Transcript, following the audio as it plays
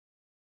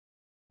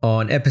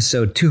On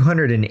episode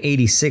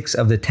 286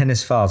 of the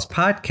Tennis Files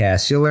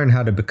podcast, you'll learn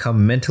how to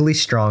become mentally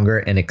stronger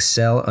and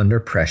excel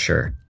under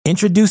pressure.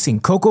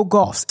 Introducing Coco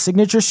Gauff's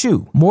signature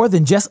shoe. More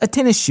than just a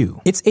tennis shoe,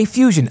 it's a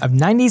fusion of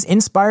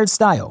 90s-inspired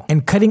style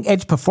and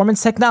cutting-edge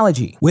performance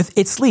technology. With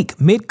its sleek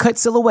mid-cut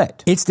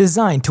silhouette, it's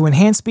designed to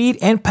enhance speed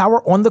and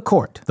power on the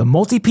court. The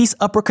multi-piece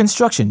upper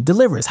construction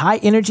delivers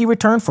high-energy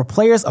return for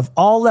players of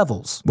all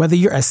levels. Whether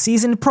you're a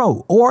seasoned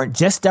pro or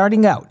just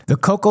starting out, the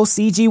Coco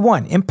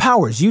CG1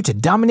 empowers you to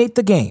dominate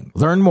the game.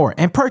 Learn more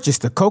and purchase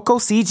the Coco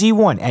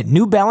CG1 at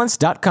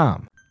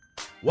NewBalance.com.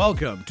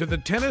 Welcome to the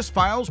Tennis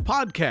Files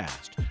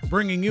podcast,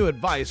 bringing you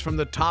advice from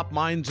the top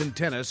minds in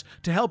tennis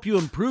to help you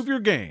improve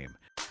your game.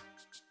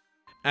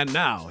 And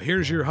now,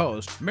 here's your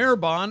host,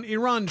 Mirban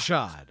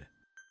Iranshad.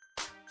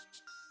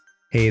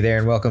 Hey there,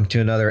 and welcome to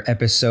another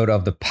episode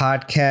of the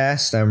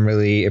podcast. I'm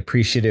really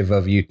appreciative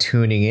of you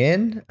tuning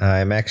in.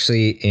 I'm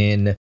actually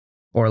in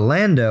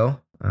Orlando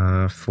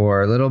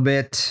for a little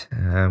bit.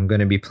 I'm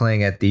going to be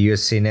playing at the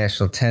USA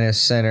National Tennis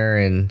Center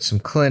and some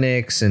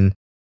clinics and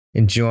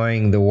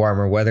enjoying the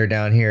warmer weather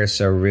down here,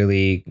 so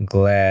really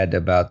glad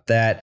about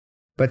that.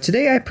 But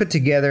today I put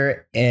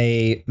together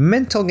a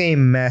mental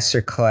game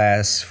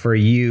masterclass for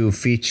you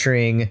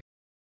featuring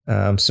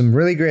some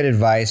really great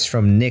advice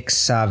from Nick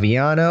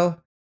Saviano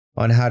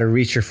on how to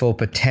reach your full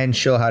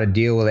potential, how to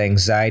deal with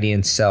anxiety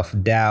and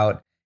self-doubt,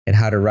 and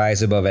how to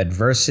rise above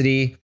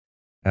adversity.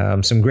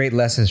 Some great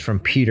lessons from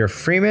Peter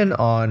Freeman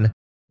on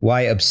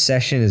why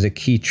obsession is a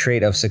key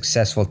trait of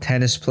successful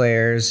tennis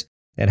players,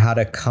 and how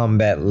to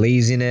combat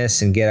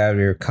laziness and get out of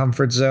your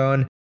comfort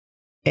zone.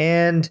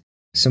 And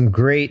some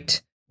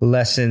great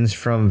lessons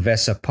from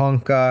Vesa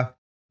Ponka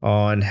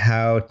on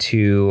how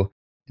to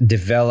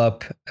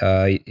develop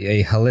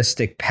a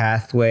holistic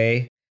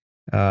pathway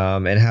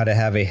and how to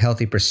have a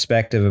healthy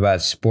perspective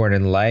about sport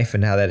and life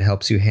and how that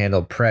helps you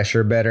handle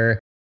pressure better.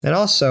 And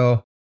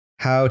also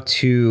how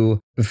to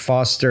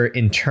foster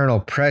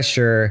internal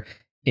pressure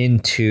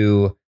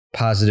into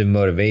positive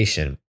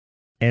motivation.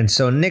 And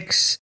so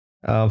Nick's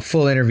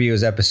full interview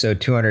is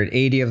episode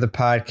 280 of the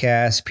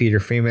podcast.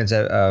 Peter Freeman's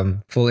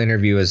full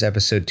interview is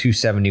episode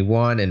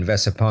 271, and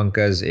Vesa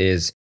Ponka's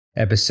is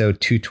episode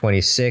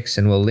 226,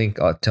 and we'll link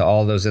to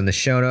all those in the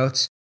show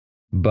notes.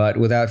 But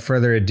without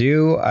further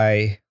ado,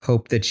 I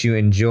hope that you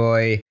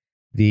enjoy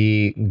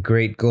the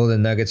great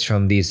golden nuggets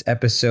from these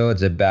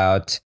episodes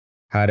about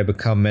how to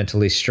become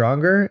mentally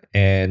stronger,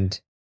 and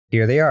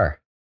here they are.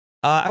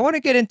 I want to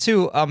get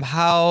into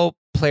how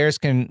players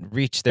can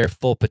reach their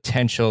full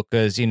potential,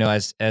 because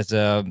as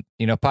a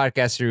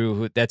podcaster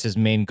who that's his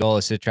main goal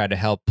is to try to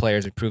help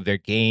players improve their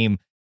game.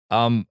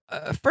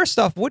 First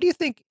off, what do you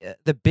think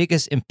the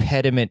biggest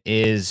impediment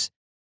is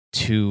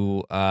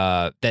to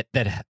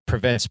that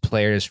prevents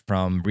players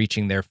from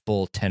reaching their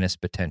full tennis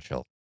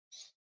potential?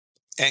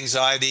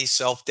 Anxiety,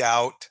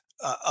 self-doubt,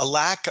 a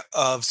lack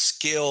of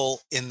skill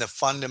in the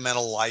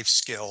fundamental life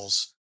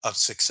skills of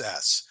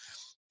success.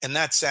 And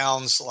that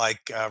sounds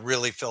like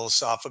really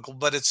philosophical,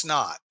 but it's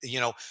not.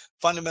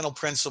 Fundamental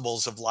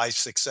principles of life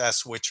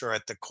success, which are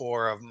at the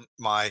core of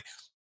my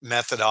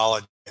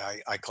methodology,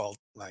 I call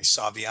the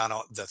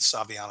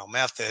Saviano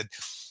method.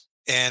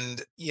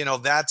 And,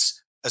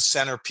 that's a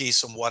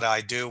centerpiece of what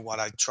I do,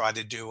 what I try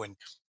to do in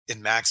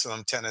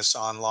Maximum Tennis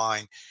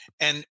Online.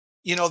 And,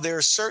 there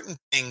are certain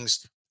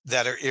things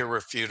that are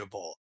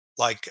irrefutable,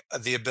 like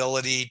the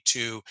ability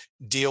to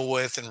deal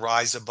with and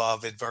rise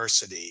above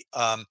adversity.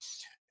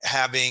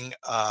 Having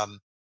a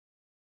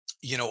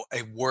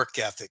work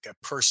ethic, a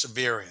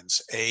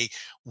perseverance, a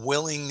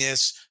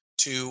willingness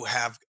to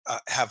have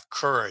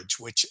courage,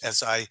 which,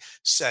 as I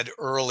said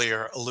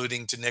earlier,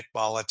 alluding to Nick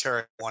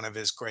Bollettieri, one of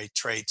his great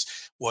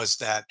traits was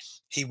that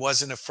he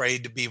wasn't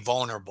afraid to be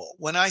vulnerable.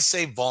 When I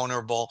say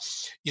vulnerable,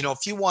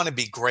 if you want to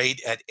be great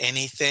at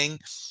anything,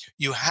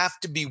 you have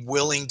to be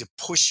willing to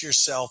push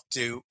yourself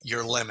to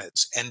your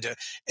limits and to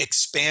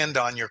expand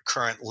on your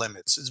current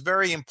limits. It's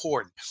very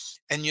important.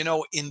 And,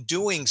 in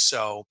doing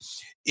so,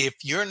 if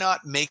you're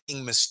not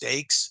making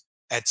mistakes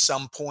at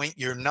some point,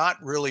 you're not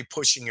really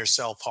pushing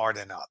yourself hard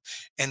enough.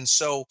 And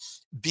so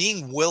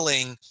being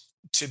willing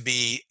to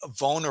be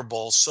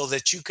vulnerable so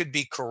that you could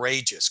be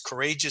courageous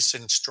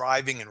in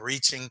striving and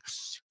reaching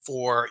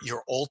for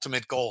your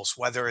ultimate goals,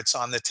 whether it's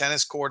on the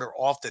tennis court or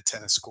off the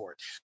tennis court.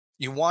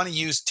 You want to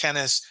use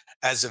tennis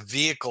as a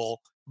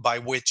vehicle by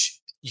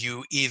which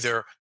you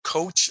either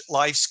coach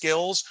life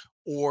skills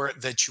or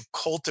that you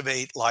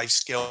cultivate life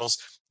skills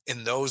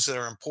in those that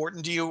are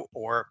important to you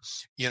or,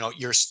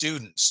 your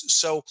students.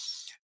 So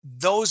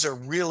those are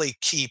really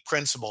key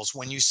principles.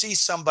 When you see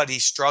somebody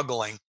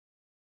struggling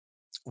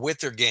with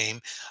their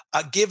game,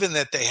 given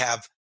that they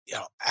have,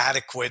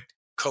 adequate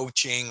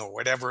coaching or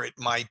whatever it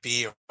might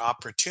be, or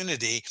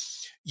opportunity,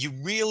 you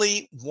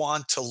really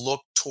want to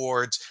look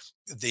towards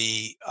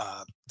the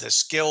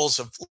skills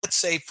of, let's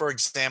say, for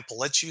example,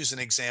 let's use an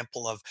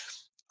example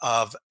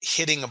of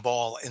hitting a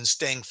ball and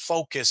staying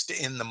focused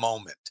in the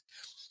moment.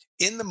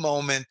 In the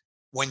moment,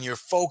 when you're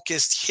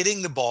focused,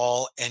 hitting the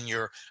ball, and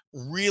you're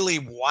really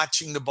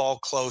watching the ball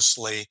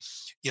closely,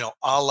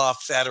 a la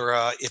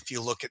Federer. If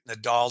you look at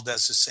Nadal,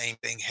 does the same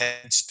thing,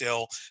 head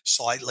still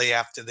slightly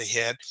after the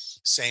hit.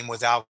 Same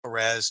with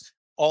Alcaraz.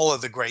 All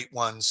of the great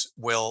ones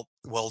will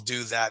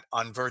do that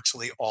on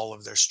virtually all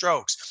of their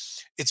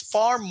strokes. It's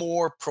far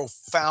more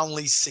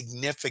profoundly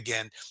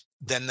significant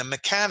than the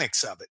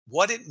mechanics of it.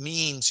 What it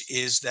means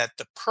is that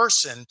the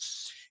person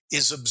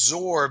is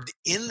absorbed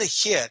in the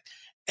hit,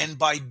 and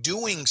by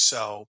doing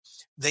so,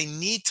 they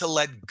need to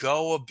let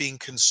go of being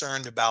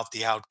concerned about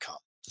the outcome.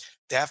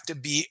 They have to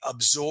be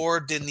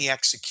absorbed in the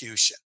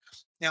execution.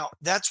 Now,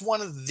 that's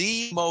one of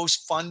the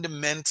most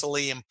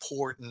fundamentally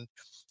important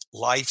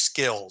life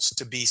skills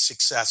to be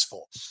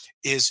successful,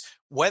 is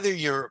whether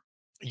you're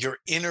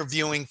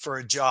interviewing for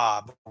a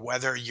job,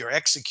 whether you're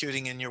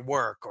executing in your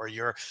work, or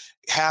you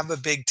have a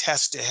big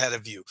test ahead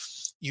of you.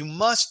 You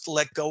must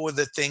let go of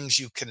the things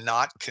you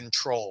cannot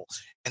control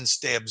and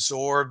stay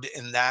absorbed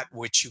in that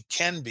which you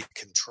can be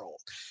controlled.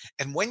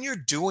 And when you're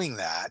doing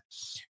that,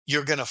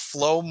 you're going to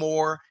flow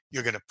more,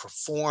 you're going to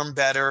perform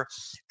better.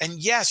 And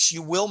yes,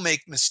 you will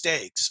make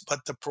mistakes,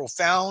 but the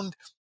profound,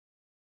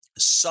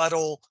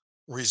 subtle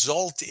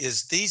result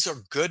is these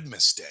are good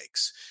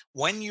mistakes.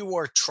 When you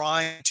are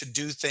trying to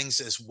do things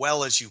as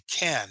well as you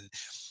can,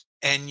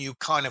 and you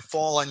kind of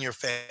fall on your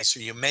face, or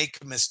you make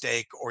a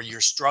mistake, or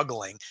you're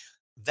struggling,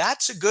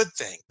 that's a good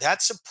thing.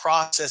 That's a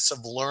process of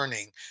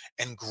learning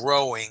and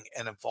growing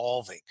and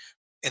evolving.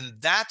 And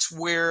that's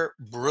where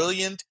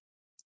brilliant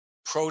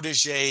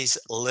proteges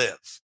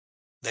live.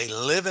 They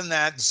live in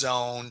that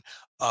zone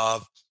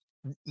of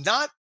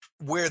not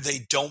where they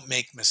don't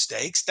make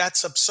mistakes.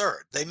 That's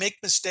absurd. They make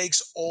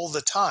mistakes all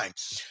the time,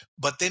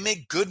 but they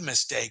make good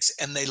mistakes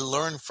and they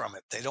learn from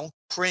it. They don't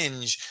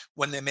cringe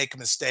when they make a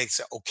mistake.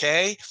 Say,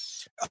 okay,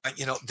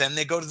 then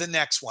they go to the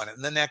next one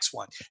and the next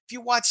one. If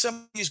you watch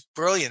somebody who's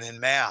brilliant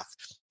in math,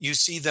 you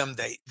see them,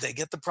 they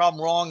get the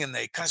problem wrong and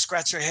they kind of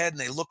scratch their head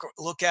and they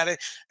look at it,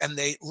 and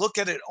they look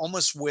at it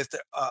almost with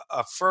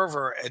a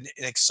fervor and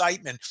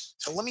excitement.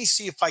 So let me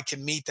see if I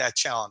can meet that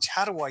challenge.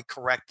 How do I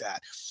correct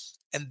that?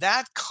 And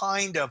that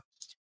kind of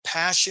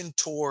passion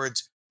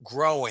towards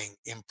growing,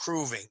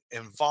 improving,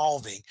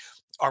 evolving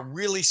are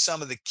really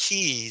some of the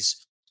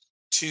keys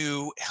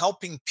to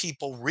helping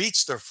people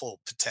reach their full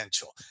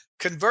potential.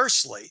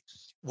 Conversely,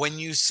 when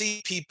you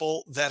see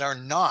people that are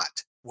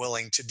not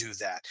willing to do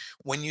that,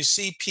 when you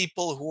see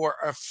people who are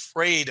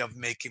afraid of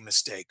making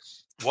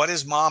mistakes, what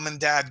is mom and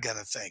dad going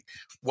to think?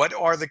 What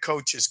are the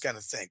coaches going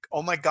to think?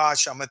 Oh my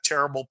gosh, I'm a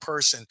terrible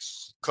person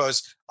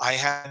because I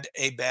had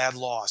a bad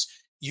loss.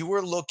 You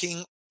are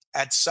looking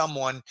at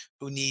someone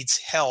who needs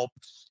help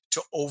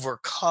to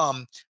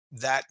overcome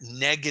that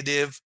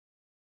negative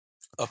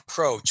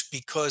approach,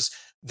 because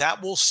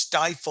that will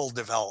stifle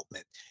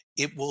development.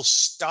 It will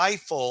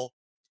stifle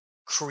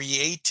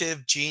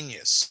creative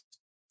genius.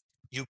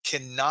 You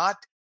cannot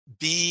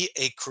be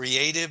a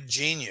creative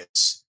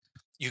genius.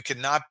 You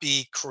cannot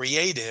be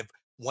creative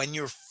when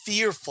you're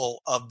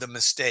fearful of the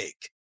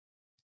mistake.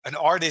 An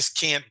artist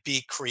can't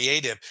be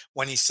creative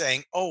when he's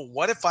saying, oh,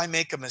 what if I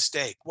make a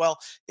mistake? Well,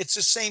 it's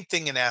the same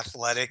thing in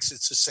athletics.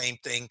 It's the same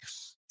thing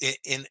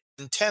in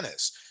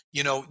tennis.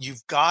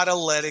 You've got to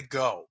let it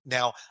go.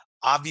 Now,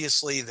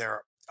 obviously, there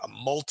are a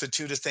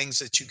multitude of things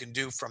that you can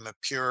do from a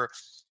pure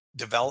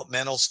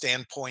developmental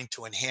standpoint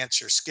to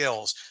enhance your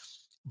skills.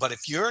 But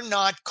if you're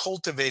not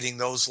cultivating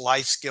those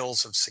life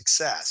skills of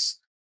success,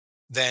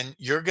 then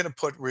you're going to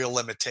put real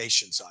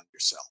limitations on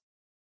yourself.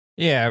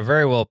 Yeah,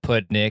 very well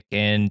put, Nick.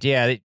 And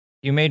yeah,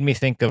 you made me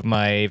think of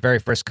my very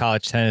first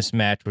college tennis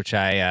match, which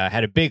I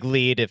had a big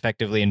lead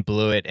effectively and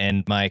blew it.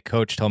 And my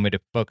coach told me to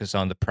focus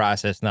on the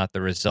process, not the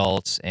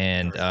results.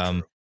 And,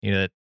 and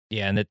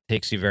that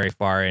takes you very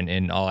far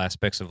in all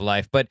aspects of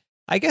life. But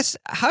I guess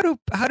how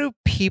do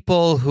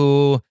people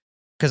who,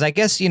 because I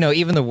guess,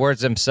 even the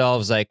words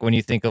themselves, like when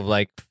you think of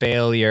like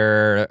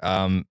failure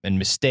and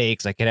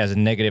mistakes, like it has a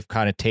negative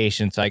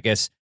connotation. So I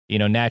guess,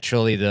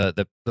 naturally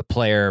the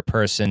player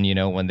person,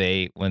 when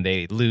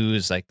they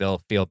lose, like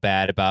they'll feel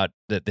bad about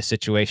the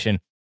situation.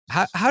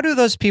 How do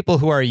those people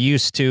who are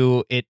used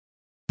to it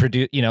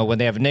produce, when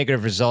they have a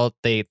negative result,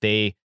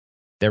 their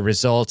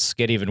results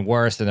get even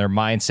worse and their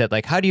mindset,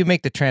 like how do you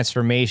make the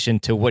transformation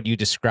to what you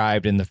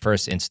described in the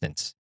first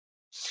instance?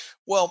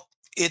 Well,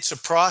 it's a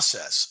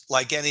process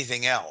like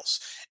anything else.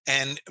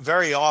 And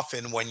very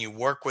often when you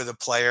work with a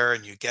player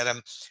and you get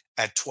them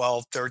at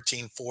 12,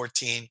 13,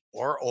 14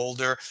 or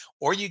older,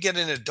 or you get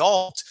an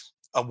adult,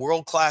 a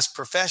world-class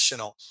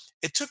professional,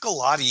 it took a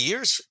lot of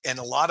years and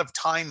a lot of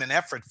time and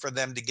effort for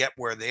them to get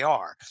where they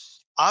are.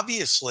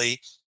 Obviously,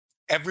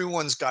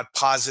 everyone's got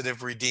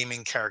positive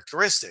redeeming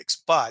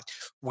characteristics, but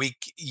we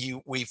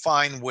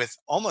find with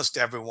almost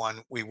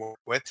everyone we work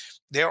with,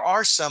 there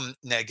are some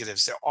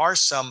negatives. There are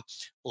some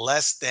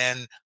less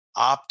than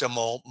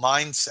optimal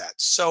mindsets.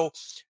 So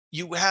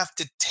you have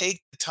to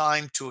take the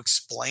time to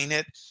explain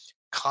it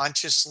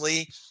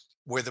consciously,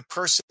 where the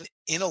person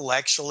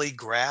intellectually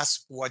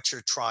grasps what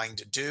you're trying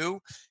to do,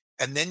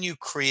 and then you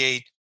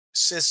create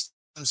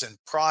systems and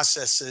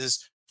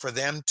processes for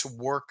them to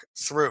work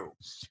through.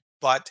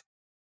 But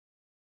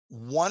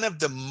one of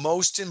the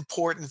most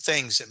important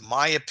things, in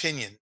my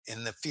opinion,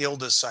 in the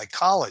field of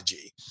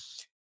psychology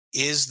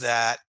is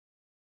that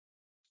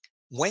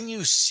when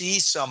you see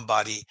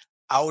somebody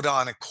out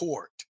on a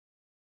court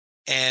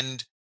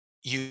and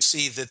you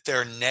see that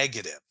they're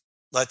negative,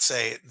 let's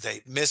say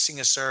they missing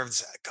a serve,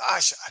 say,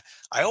 gosh,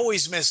 I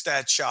always miss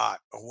that shot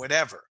or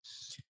whatever.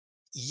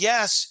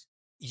 Yes,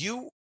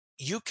 you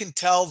you can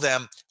tell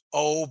them,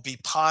 oh, be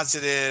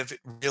positive. It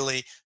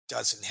really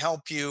doesn't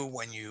help you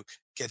when you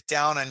get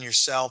down on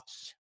yourself.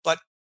 But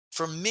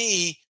for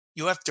me,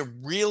 you have to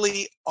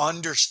really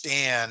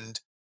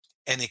understand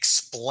and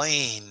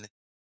explain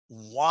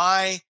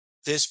why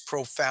this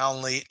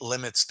profoundly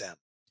limits them.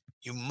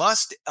 You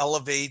must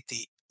elevate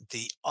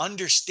the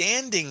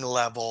understanding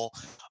level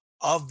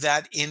of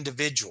that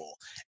individual.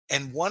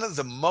 And one of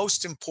the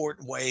most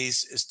important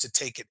ways is to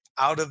take it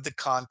out of the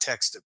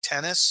context of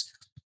tennis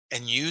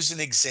and use an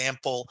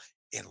example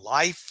in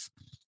life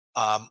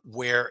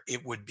where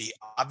it would be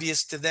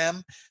obvious to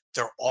them.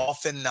 They're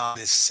often not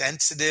as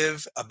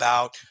sensitive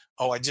about,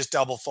 oh, I just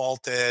double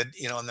faulted,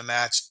 in the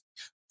match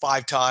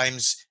 5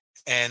 times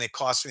and it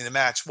cost me the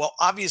match. Well,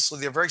 obviously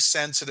they're very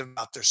sensitive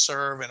about their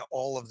serve and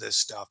all of this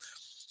stuff.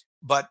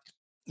 But,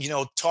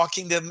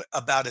 talking to them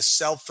about a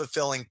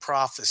self-fulfilling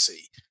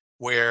prophecy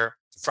where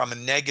from a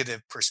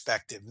negative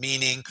perspective,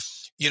 meaning,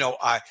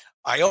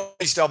 I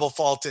always double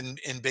fault in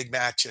big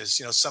matches.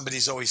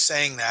 Somebody's always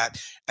saying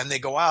that, and they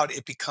go out,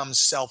 it becomes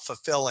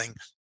self-fulfilling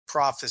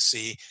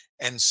prophecy.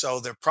 And so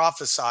they're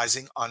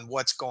prophesizing on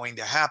what's going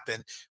to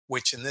happen,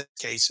 which in this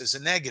case is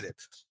a negative.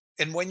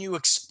 And when you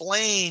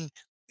explain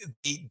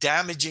the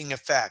damaging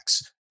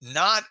effects,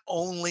 not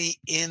only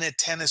in a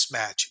tennis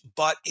match,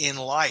 but in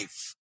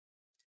life,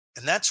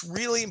 and that's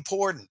really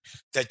important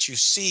that you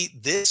see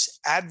this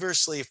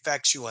adversely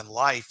affects you in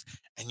life.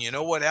 And you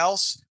know what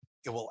else?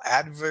 It will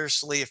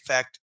adversely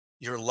affect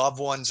your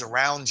loved ones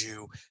around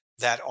you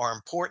that are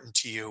important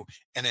to you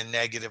in a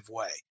negative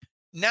way.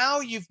 Now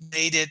you've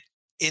made it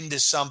into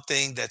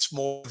something that's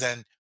more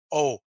than,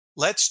 oh,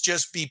 let's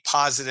just be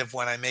positive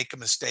when I make a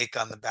mistake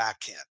on the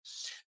backhand.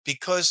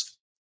 Because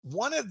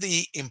one of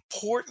the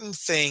important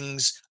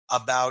things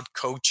about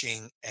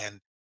coaching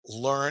and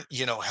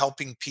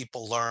helping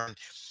people learn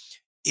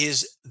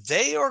is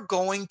they are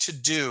going to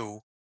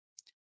do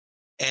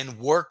and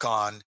work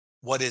on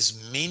what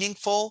is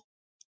meaningful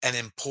and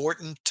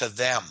important to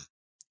them.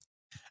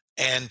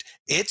 And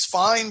it's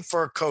fine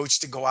for a coach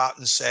to go out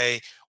and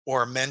say,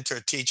 or a mentor,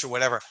 teacher,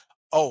 whatever,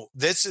 oh,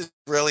 this is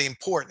really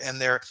important.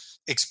 And they're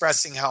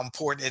expressing how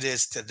important it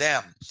is to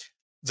them.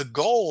 The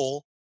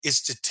goal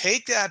is to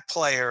take that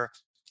player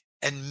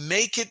and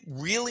make it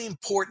really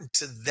important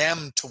to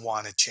them to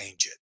want to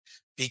change it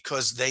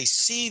because they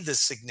see the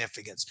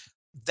significance.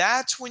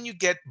 That's when you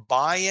get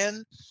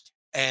buy-in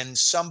and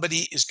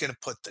somebody is going to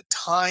put the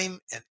time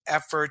and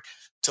effort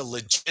to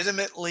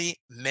legitimately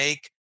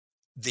make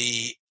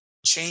the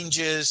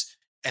changes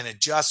and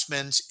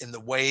adjustments in the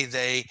way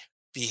they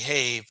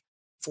behave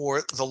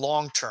for the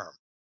long term.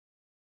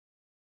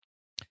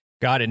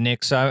 Got it,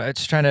 Nick. So I'm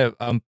just trying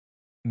to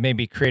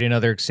maybe create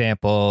another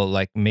example.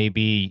 Like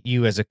maybe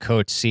you as a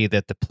coach see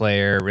that the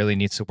player really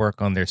needs to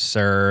work on their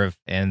serve,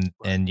 and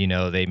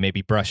they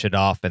maybe brush it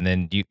off, and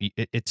then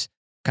it's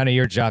kind of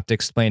your job to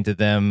explain to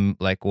them,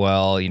 like,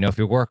 well, if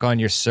you work on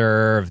your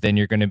serve, then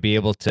you're going to be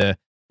able to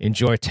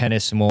enjoy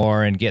tennis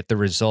more and get the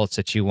results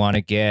that you want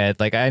to get.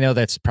 Like, I know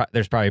there's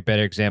probably a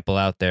better example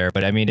out there,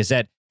 but I mean, is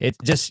that it's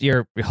just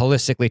you're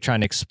holistically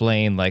trying to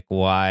explain like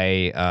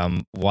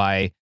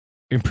why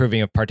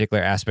improving a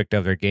particular aspect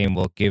of their game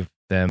will give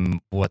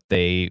them what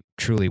they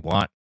truly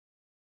want?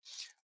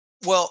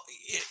 Well,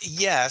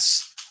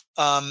 yes.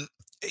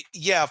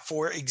 Yeah,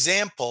 for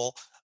example,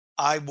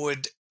 I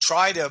would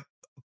try to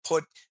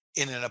put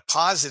in a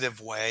positive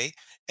way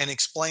and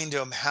explain to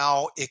them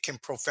how it can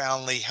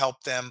profoundly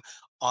help them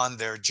on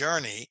their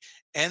journey.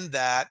 And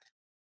that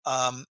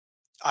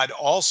I'd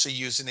also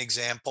use an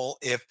example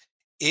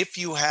if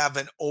you have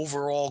an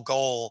overall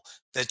goal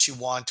that you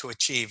want to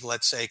achieve,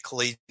 let's say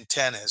collegiate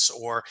tennis,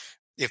 or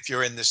if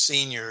you're in the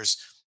seniors,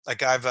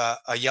 like I have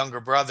a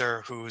younger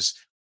brother who's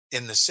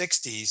in the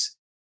 60s,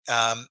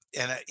 and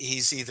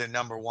he's either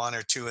number one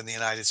or two in the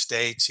United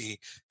States. He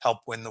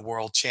helped win the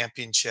world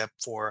championship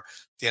for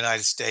the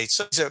United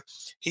States. So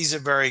he's a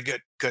very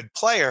good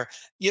player.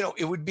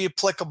 It would be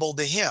applicable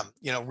to him.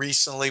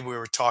 Recently we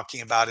were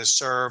talking about his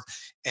serve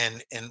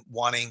and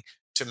wanting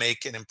to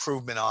make an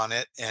improvement on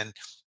it, and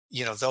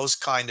those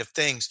kind of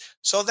things.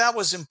 So that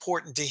was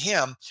important to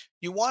him.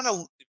 You want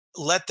to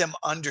let them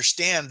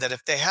understand that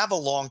if they have a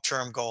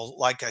long-term goal,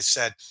 like I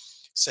said,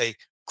 say,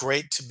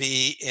 great to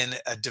be in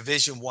a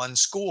Division I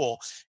school,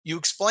 you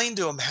explain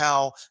to them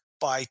how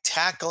by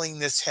tackling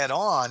this head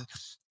on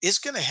is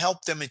going to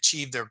help them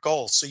achieve their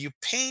goals. So you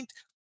paint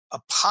a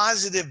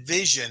positive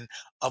vision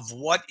of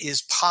what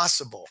is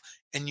possible,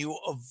 and you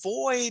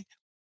avoid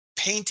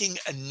painting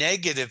a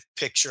negative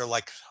picture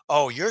like,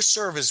 oh, your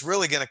serve is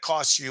really going to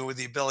cost you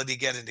the ability to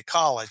get into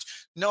college.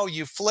 No,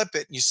 you flip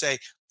it and you say,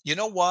 you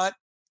know what?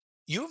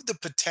 you have the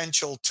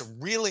potential to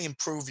really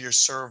improve your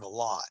serve a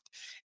lot.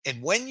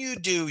 And when you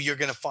do, you're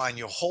going to find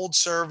you'll hold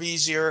serve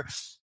easier.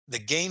 The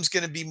game's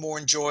going to be more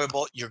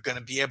enjoyable. You're going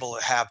to be able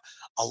to have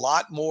a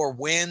lot more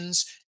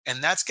wins,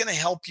 and that's going to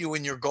help you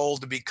in your goal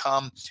to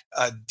become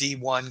a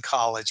D1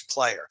 college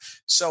player.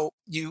 So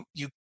you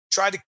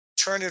try to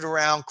turn it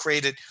around,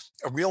 create it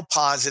a real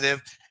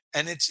positive,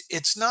 and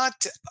it's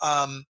not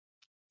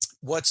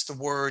what's the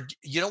word?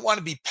 You don't want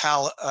to be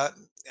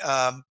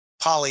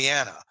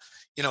Pollyanna.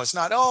 It's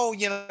not, oh,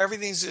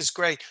 everything's just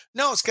great.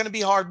 No, it's going to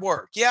be hard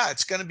work. Yeah,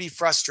 it's going to be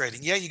frustrating.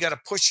 Yeah, you got to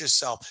push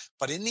yourself.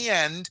 But in the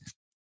end,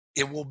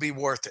 it will be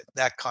worth it,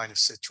 that kind of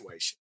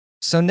situation.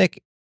 So,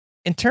 Nick,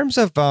 in terms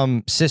of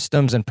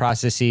systems and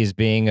processes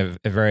being a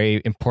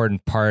very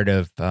important part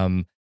of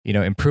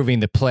improving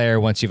the player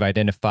once you've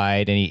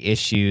identified any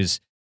issues,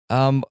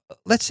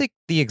 let's take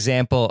the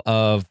example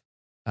of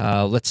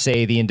let's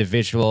say the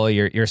individual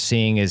you're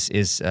seeing is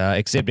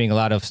exhibiting a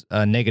lot of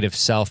negative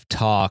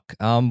self-talk.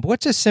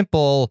 What's a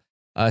simple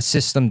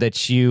system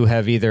that you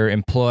have either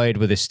employed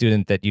with a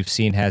student that you've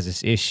seen has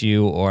this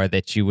issue, or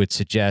that you would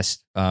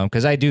suggest?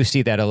 Because I do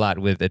see that a lot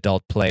with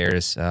adult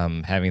players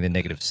having the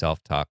negative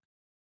self-talk.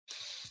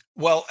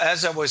 Well,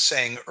 as I was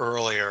saying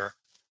earlier,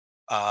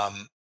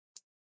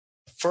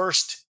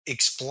 first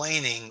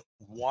explaining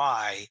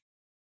why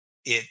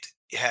it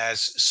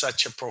has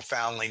such a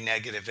profoundly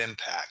negative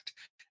impact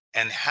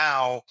and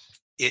how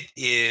it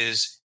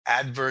is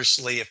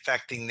adversely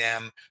affecting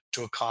them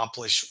to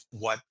accomplish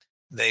what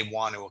they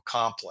want to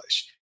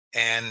accomplish.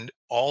 And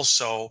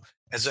also,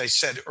 as I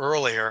said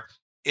earlier,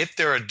 if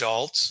they're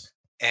adults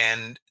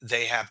and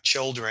they have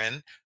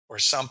children or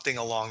something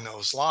along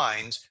those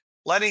lines,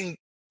 letting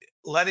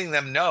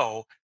them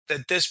know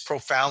that this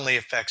profoundly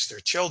affects their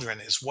children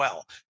as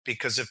well.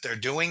 Because if they're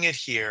doing it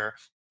here,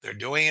 they're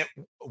doing it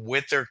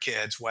with their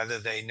kids, whether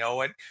they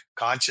know it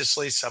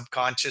consciously,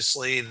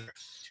 subconsciously,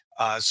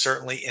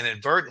 certainly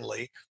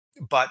inadvertently.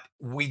 But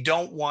we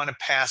don't want to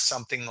pass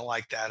something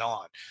like that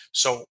on.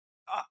 So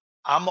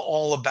I'm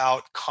all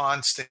about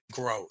constant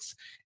growth.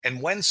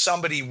 And when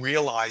somebody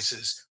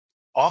realizes,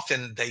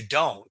 often they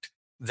don't,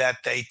 that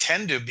they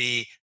tend to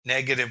be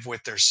negative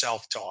with their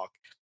self-talk,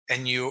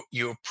 and you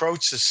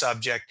approach the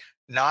subject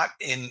not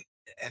in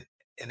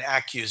an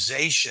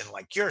accusation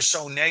like you're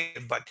so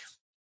negative, but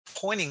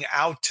pointing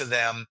out to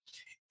them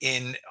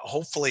in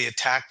hopefully a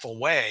tactful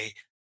way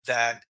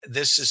that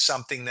this is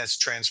something that's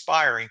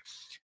transpiring,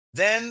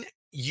 then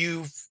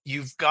you've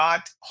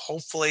got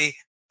hopefully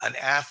an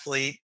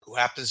athlete who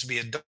happens to be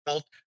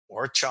adult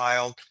or a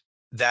child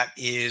that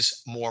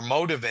is more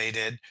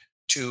motivated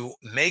to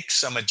make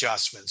some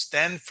adjustments.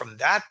 Then from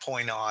that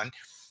point on,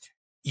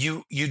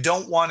 you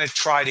don't want to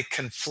try to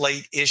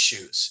conflate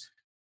issues.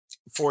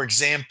 For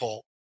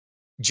example,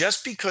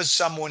 just because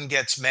someone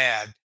gets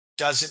mad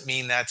doesn't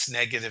mean that's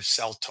negative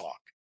self-talk.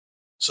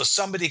 So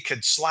somebody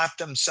could slap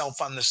themselves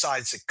on the side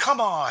and say,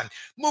 come on,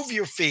 move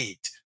your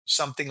feet,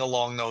 something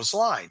along those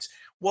lines.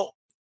 Well,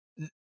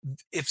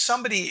 if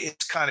somebody is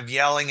kind of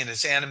yelling and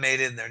is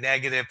animated and they're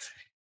negative,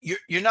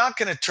 you're not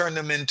going to turn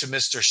them into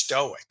Mr.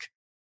 Stoic.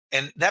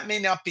 And that may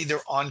not be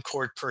their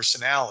on-court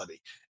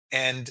personality.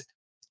 And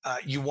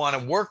you want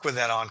to work with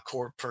that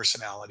on-court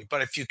personality.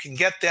 But if you can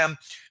get them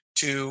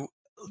to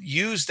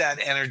use that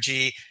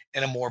energy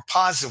in a more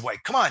positive way,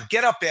 come on,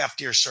 get up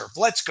after your serve,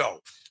 let's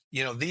go.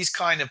 These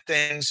kind of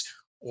things,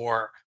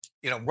 or,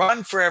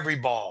 run for every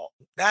ball.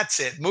 That's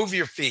it. Move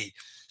your feet.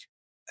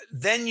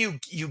 Then you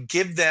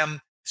give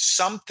them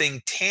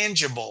something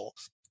tangible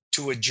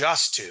to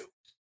adjust to.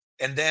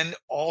 And then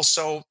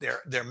also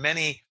there are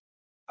many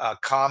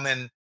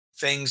common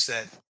things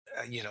that,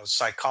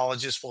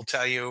 psychologists will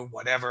tell you,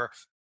 whatever.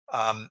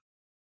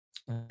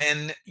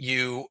 When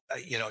you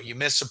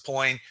miss a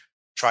point,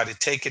 try to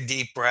take a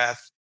deep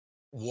breath,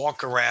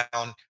 walk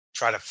around,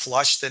 try to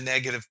flush the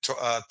negative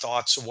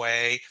thoughts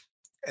away,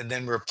 and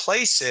then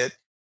replace it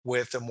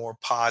with a more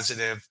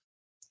positive,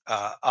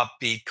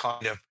 upbeat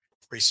kind of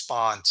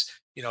response.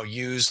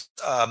 Use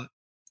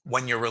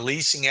when you're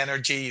releasing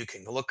energy, you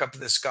can look up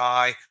at the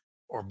sky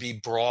or be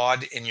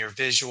broad in your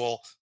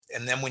visual.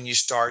 And then when you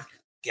start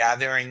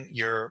gathering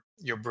your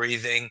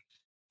breathing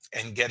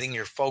and getting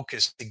your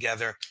focus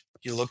together,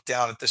 you look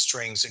down at the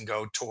strings and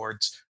go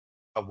towards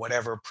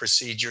whatever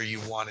procedure you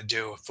want to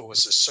do. If it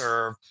was a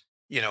serve,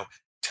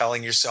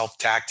 telling yourself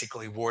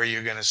tactically where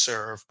you're going to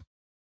serve.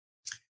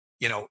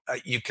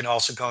 You can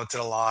also go into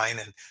the line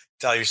and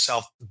tell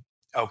yourself,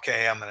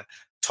 okay, I'm going to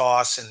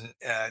toss and,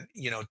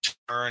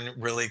 turn,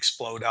 really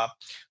explode up.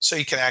 So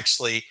you can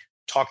actually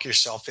talk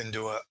yourself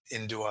into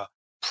a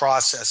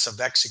process of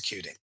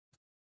executing.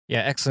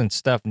 Yeah, excellent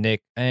stuff,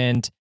 Nick.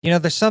 And,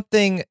 there's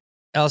something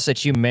else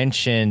that you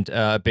mentioned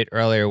a bit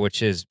earlier,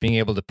 which is being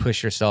able to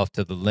push yourself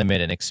to the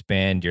limit and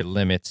expand your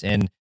limits.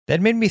 And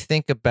that made me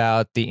think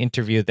about the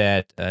interview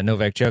that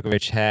Novak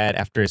Djokovic had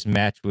after his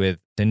match with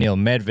Daniil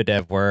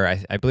Medvedev, where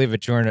I believe a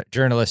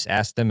journalist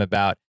asked him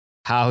about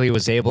how he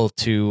was able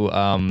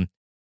to,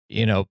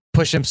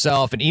 push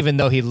himself. And even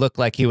though he looked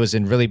like he was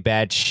in really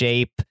bad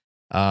shape,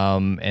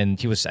 And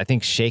he was, I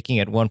think, shaking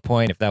at one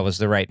point if that was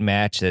the right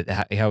match,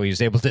 how he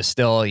was able to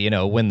still,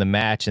 win the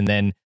match. And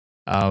then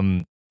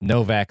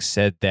Novak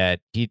said that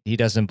he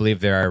doesn't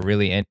believe there are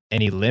really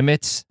any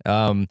limits.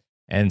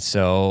 And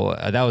so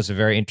that was a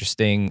very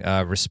interesting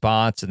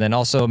response. And then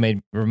also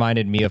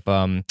reminded me of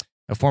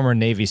a former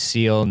Navy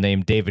SEAL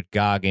named David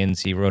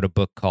Goggins. He wrote a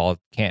book called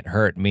Can't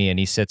Hurt Me, and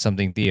he said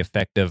something to the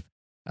effect of,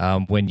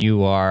 when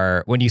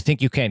you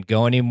think you can't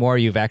go anymore,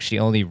 you've actually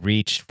only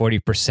reached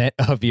 40%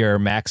 of your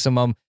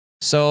maximum.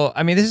 So,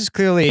 I mean, this is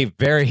clearly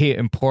very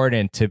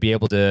important to be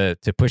able to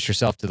push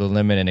yourself to the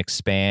limit and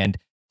expand.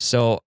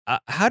 So,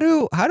 how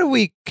do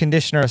we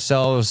condition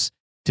ourselves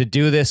to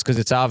do this? Because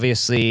it's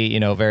obviously,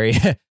 very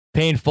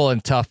painful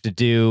and tough to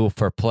do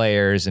for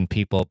players and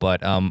people.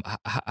 But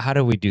how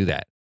do we do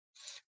that?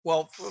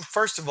 Well,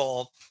 first of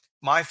all,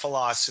 my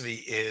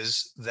philosophy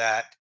is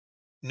that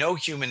no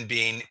human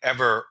being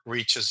ever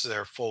reaches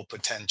their full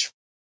potential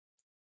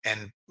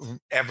and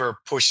ever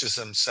pushes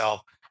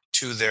themselves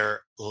to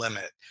their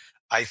limit.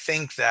 I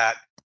think that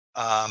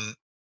um,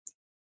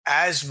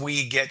 as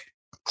we get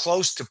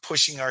close to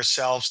pushing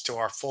ourselves to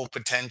our full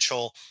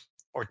potential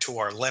or to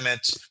our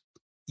limits,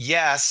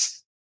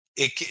 yes,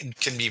 it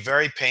can be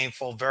very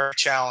painful, very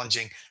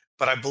challenging.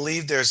 But I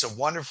believe there's a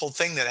wonderful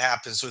thing that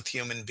happens with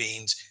human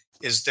beings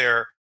is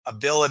their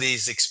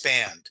abilities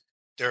expand,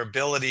 their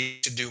ability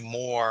to do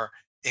more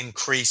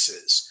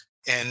increases.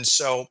 And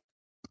so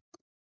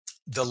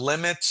the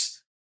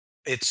limits,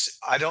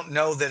 I don't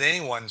know that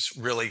anyone's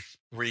really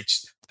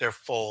reached their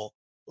full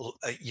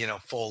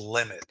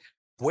limit.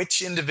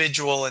 Which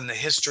individual in the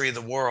history of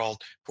the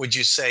world would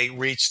you say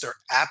reached their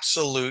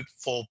absolute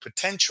full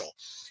potential?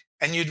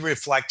 And you'd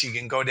reflect, you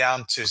can go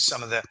down to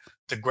some of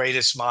the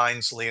greatest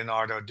minds,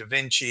 Leonardo da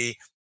Vinci,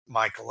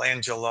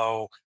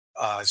 Michelangelo,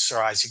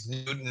 Sir Isaac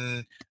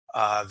Newton,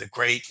 the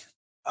great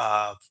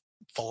uh,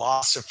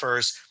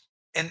 philosophers.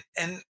 And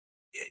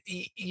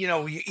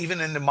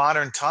even in the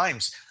modern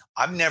times,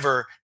 I've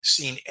never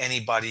seen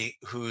anybody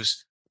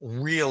who's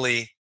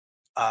really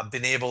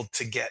been able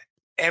to get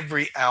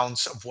every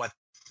ounce of what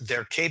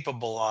they're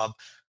capable of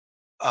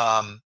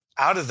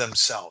out of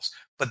themselves.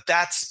 But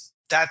that's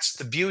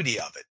the beauty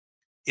of it,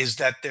 is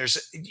that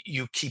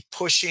you keep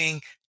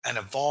pushing and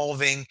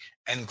evolving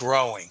and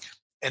growing.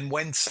 And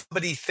when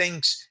somebody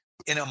thinks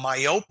in a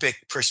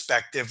myopic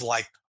perspective,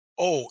 like,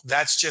 oh,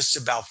 that's just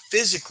about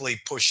physically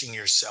pushing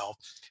yourself,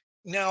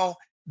 no,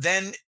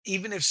 then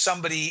even if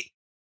somebody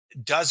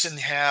doesn't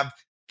have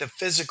the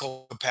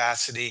physical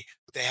capacity,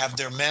 they have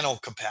their mental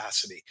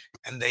capacity,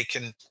 and they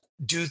can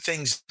do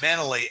things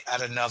mentally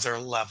at another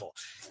level.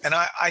 And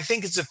I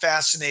think it's a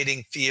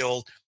fascinating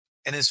field.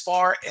 And as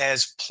far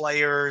as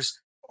players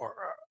or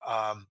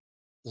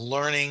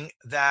learning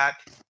that,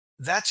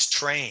 that's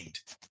trained.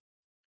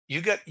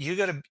 You got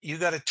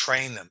to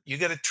train them. You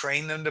got to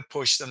train them to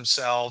push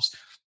themselves.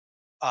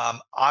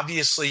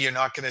 Obviously, you're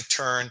not going to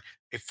turn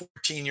a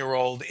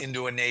 14-year-old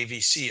into a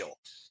Navy SEAL.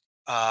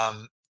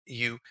 Um,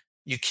 you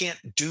you can't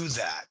do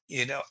that,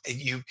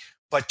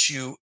 but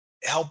you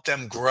help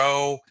them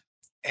grow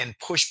and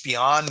push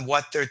beyond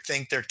what they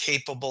think they're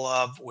capable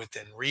of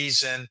within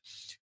reason.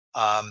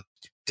 Um,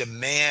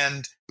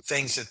 Demand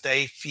things that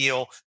they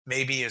feel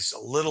maybe is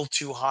a little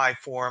too high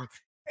for them.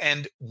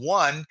 And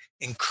one,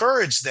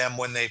 encourage them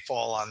when they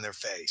fall on their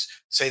face.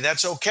 Say,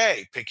 that's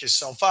okay. Pick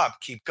yourself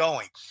up. Keep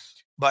going.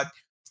 But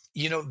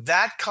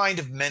that kind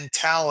of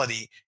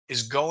mentality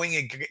is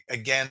going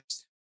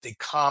against the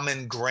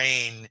common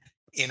grain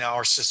in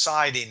our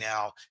society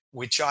now,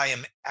 which I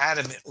am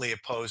adamantly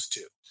opposed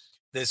to.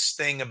 This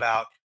thing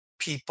about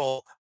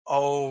people,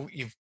 oh,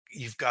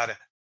 you've got to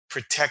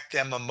protect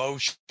them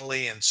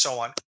emotionally and so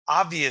on.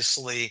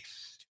 Obviously,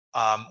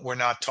 we're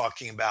not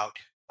talking about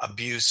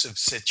abusive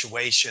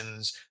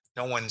situations.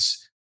 No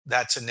one's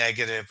That's a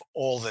negative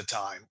all the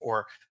time,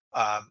 or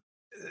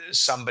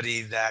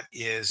somebody that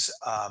is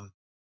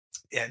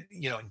and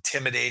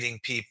intimidating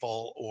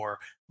people or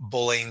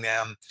bullying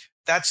them.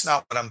 That's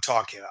not what I'm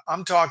talking about.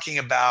 I'm talking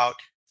about,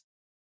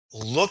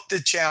 look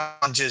the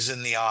challenges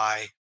in the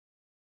eye,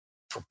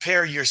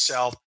 prepare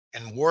yourself,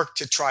 and work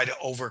to try to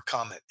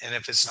overcome it. And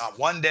if it's not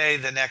one day,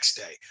 the next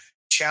day,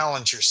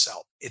 challenge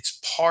yourself. It's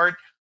part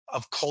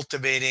of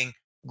cultivating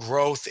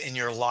growth in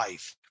your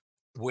life.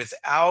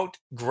 Without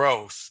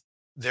growth,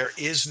 there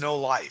is no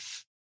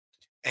life.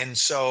 And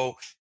so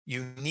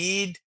you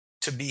need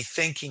to be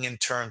thinking in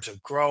terms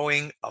of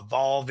growing,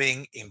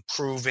 evolving,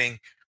 improving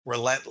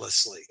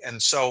relentlessly.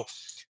 And so,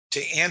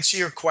 to answer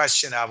your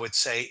question, I would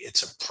say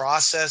it's a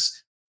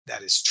process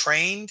that is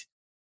trained,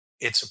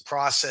 it's a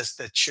process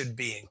that should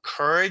be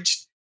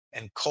encouraged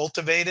and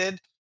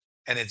cultivated.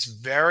 And it's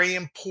very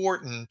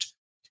important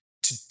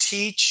to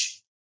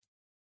teach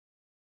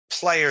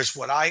players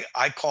what I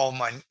call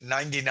my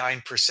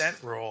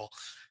 99% rule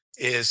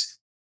is,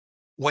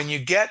 when you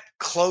get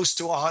close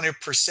to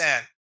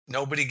 100%,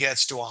 nobody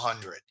gets to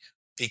 100,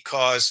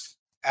 because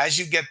as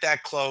you get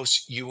that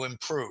close, you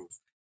improve.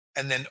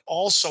 And then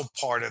also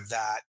part of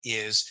that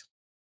is,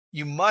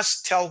 you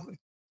must tell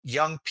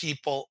young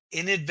people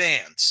in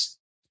advance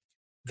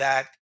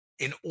that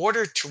in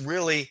order to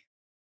really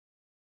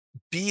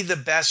be the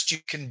best you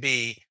can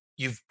be,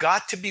 you've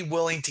got to be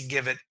willing to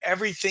give it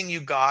everything you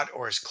got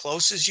or as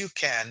close as you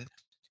can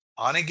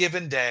on a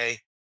given day,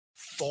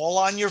 fall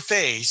on your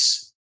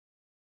face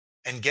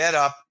and get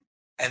up,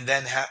 and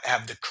then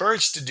have the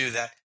courage to do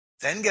that.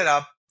 Then get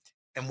up.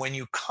 And when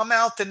you come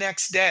out the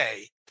next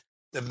day,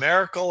 the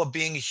miracle of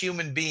being a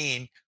human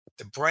being,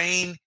 the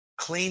brain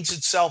cleans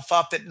itself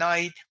up at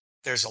night.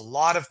 There's a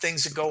lot of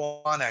things that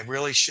go on. I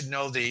really should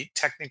know the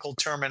technical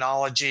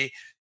terminology.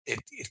 It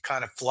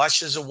kind of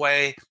flushes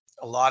away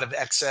a lot of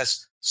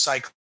excess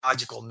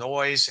psychological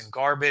noise and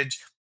garbage,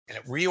 and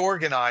it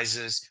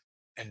reorganizes.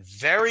 And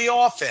very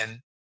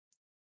often,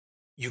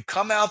 you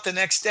come out the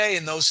next day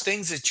and those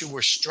things that you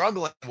were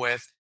struggling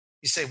with,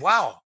 you say,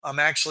 wow, I'm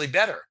actually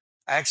better.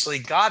 I actually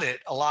got it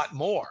a lot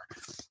more.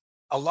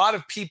 A lot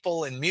of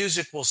people in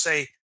music will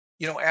say,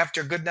 after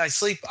a good night's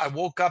sleep, I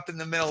woke up in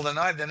the middle of the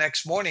night the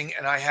next morning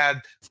and I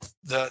had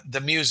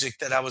the music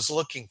that I was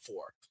looking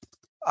for.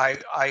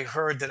 I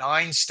heard that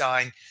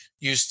Einstein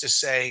used to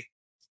say,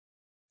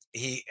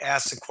 he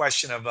asked the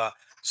question of a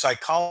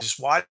psychologist,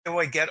 why do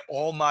I get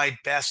all my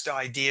best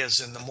ideas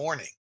in the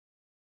morning?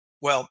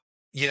 Well,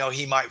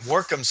 he might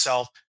work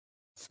himself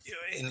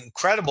an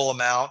incredible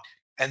amount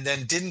and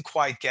then didn't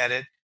quite get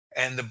it.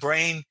 And the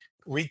brain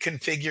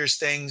reconfigures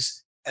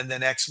things and the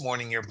next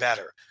morning you're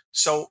better.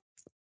 So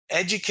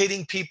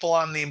educating people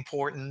on the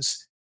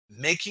importance,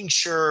 making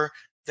sure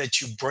that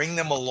you bring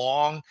them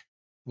along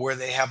where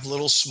they have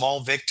little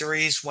small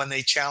victories when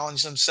they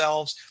challenge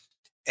themselves,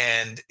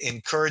 and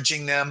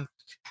encouraging them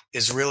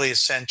is really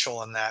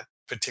essential in that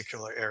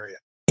particular area.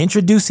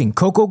 Introducing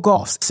Coco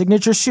Gauff's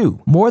signature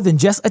shoe, more than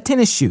just a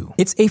tennis shoe.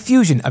 It's a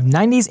fusion of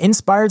 90s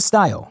inspired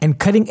style and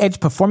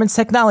cutting-edge performance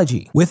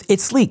technology. With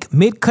its sleek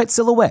mid-cut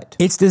silhouette,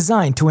 it's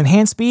designed to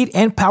enhance speed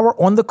and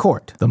power on the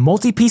court. The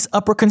multi-piece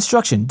upper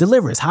construction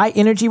delivers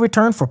high-energy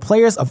return for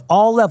players of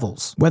all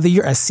levels. Whether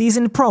you're a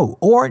seasoned pro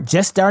or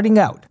just starting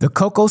out, the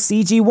Coco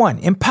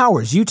CG1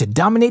 empowers you to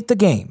dominate the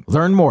game.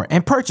 Learn more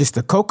and purchase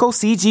the Coco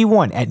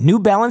CG1 at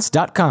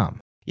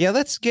newbalance.com. Yeah,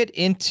 let's get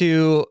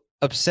into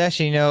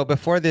obsession.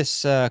 Before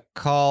this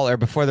call, or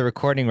before the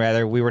recording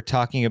rather, we were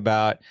talking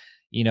about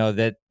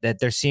that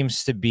there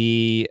seems to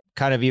be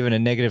kind of even a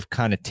negative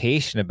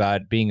connotation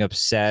about being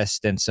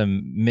obsessed and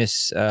some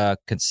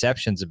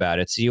misconceptions about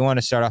it. So you want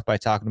to start off by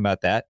talking about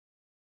that?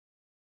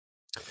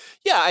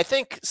 Yeah, I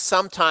think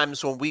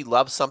sometimes when we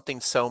love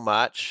something so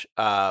much,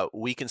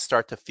 we can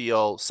start to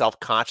feel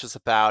self-conscious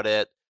about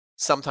it.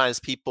 Sometimes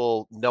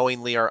people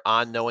knowingly or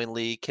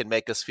unknowingly can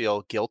make us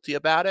feel guilty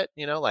about it,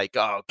 like,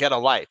 oh, get a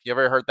life. You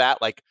ever heard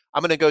that? Like,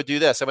 I'm going to go do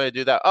this. I'm going to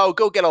do that. Oh,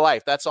 go get a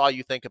life. That's all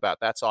you think about.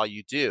 That's all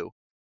you do,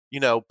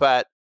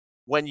 but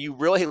when you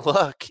really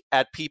look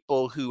at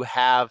people who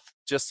have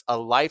just a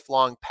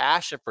lifelong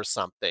passion for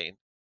something,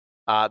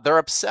 they're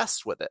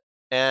obsessed with it,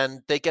 and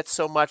they get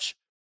so much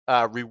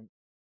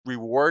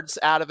rewards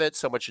out of it,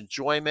 so much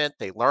enjoyment.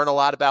 They learn a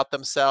lot about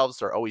themselves.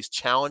 They're always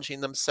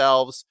challenging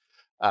themselves,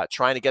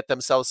 trying to get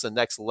themselves to the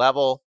next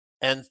level.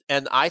 And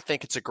I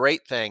think it's a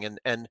great thing.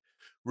 And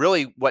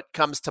really what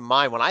comes to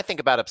mind when I think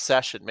about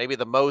obsession, maybe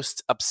the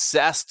most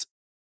obsessed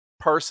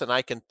person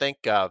I can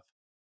think of,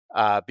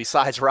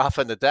 besides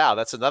Rafa Nadal,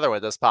 that's another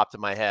one that's popped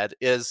in my head,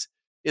 is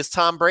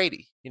Tom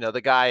Brady.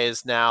 The guy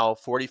is now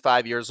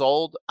 45 years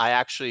old. I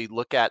actually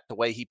look at the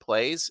way he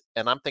plays,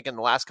 and I'm thinking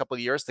the last couple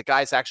of years, the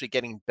guy's actually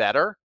getting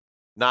better,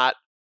 not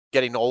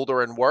getting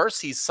older and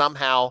worse. He's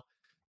somehow,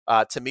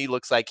 to me,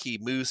 looks like he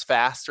moves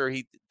faster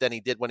than he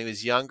did when he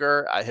was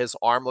younger. His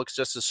arm looks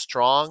just as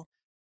strong,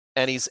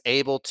 and he's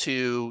able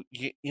to,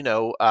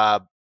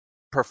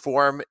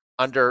 perform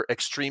under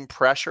extreme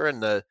pressure. In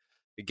the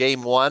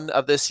game one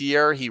of this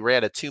year, he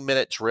ran a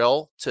 2-minute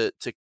drill to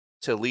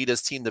lead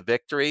his team to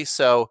victory.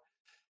 So,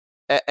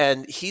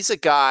 and he's a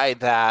guy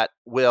that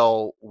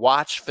will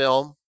watch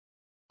film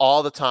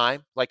all the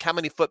time. Like, how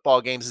many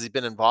football games has he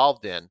been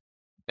involved in?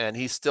 And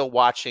he's still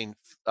watching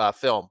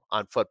film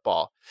on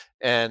football.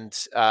 And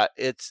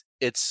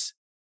it's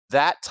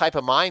that type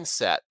of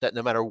mindset that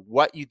no matter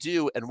what you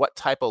do and what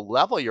type of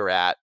level you're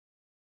at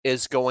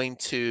is going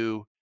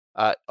to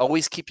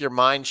always keep your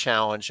mind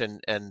challenged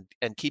and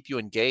keep you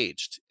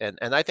engaged. And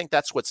I think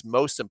that's what's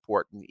most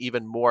important,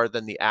 even more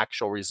than the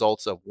actual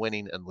results of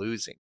winning and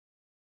losing.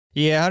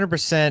 Yeah,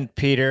 100%,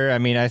 Peter. I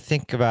mean, I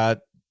think about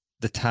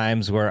the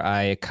times where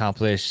I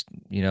accomplished,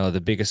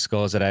 the biggest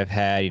goals that I've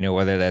had,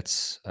 whether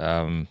that's,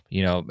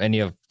 any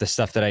of the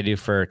stuff that I do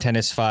for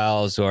Tennis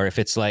Files, or if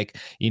it's like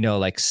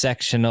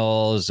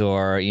sectionals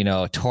or,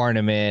 a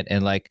tournament.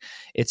 And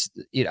it's,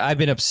 I've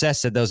been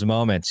obsessed at those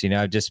moments.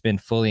 I've just been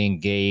fully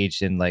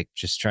engaged and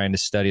just trying to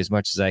study as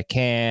much as I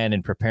can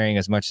and preparing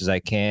as much as I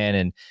can.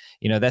 And,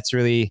 that's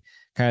really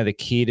kind of the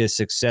key to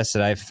success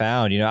that I've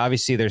found.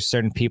 Obviously there's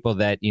certain people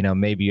that,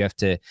 maybe you have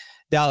to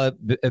dial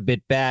it a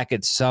bit back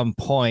at some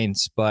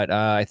points, but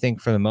I think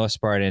for the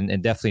most part,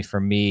 and definitely for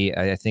me,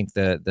 I think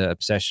the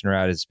obsession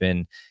route has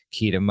been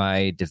key to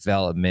my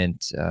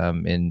development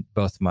in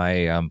both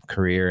my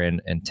career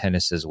and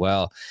tennis as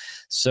well.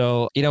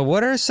 So,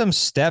 what are some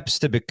steps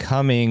to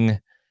becoming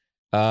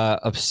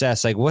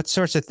obsessed? Like, what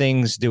sorts of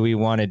things do we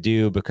want to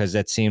do? Because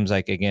that seems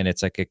like, again,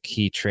 it's like a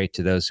key trait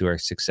to those who are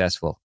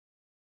successful.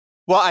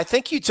 Well, I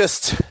think you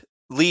just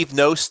leave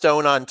no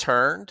stone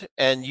unturned,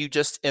 and you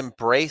just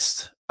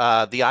embrace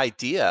the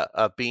idea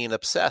of being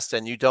obsessed,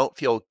 and you don't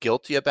feel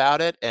guilty about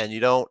it, and you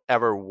don't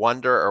ever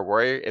wonder or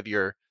worry if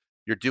you're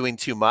doing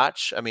too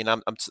much. I mean,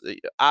 I'm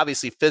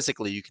obviously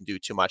physically you can do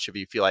too much if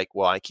you feel like,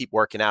 well, I keep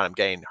working out, I'm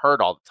getting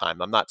hurt all the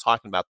time. I'm not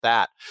talking about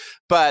that,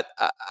 but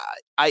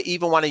I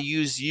even want to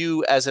use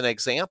you as an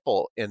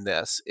example in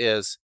this.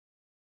 Is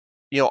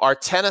our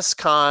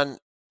TennisCon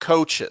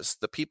coaches,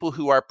 the people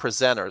who are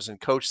presenters and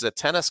coaches at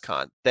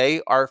TennisCon,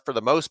 they are for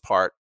the most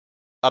part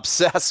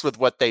obsessed with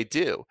what they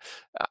do.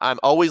 I'm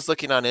always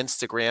looking on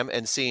Instagram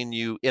and seeing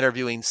you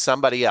interviewing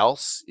somebody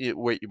else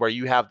where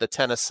you have the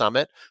tennis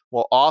summit.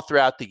 Well, all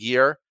throughout the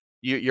year,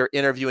 you're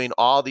interviewing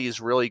all these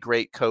really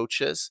great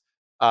coaches.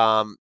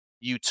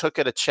 You took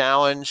it a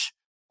challenge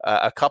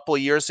a couple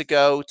of years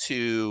ago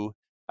to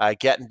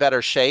get in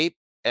better shape.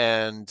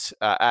 And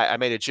I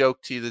made a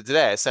joke to you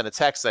today. I sent a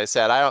text. I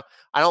said, I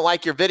don't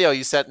like your video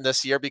you sent in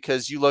this year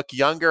because you look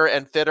younger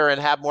and fitter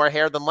and have more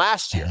hair than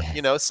last year.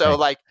 So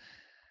like,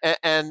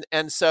 and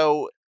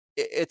so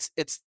it's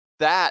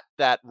that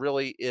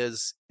really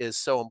is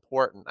so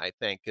important. I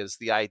think is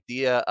the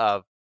idea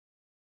of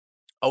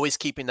always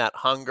keeping that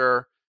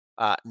hunger,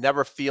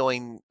 never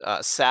feeling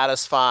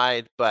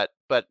satisfied, but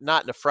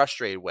not in a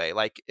frustrated way.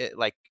 Like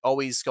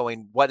always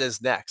going, what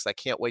is next? I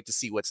can't wait to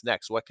see what's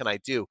next. What can I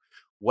do?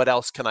 What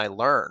else can I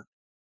learn?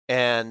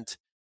 And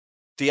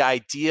the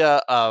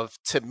idea of,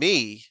 to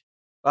me,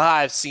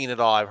 I've seen it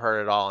all. I've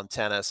heard it all in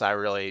tennis. I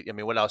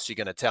mean, what else are you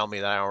going to tell me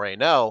that I already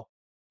know?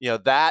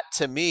 That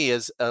to me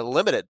is a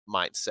limited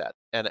mindset.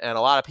 And a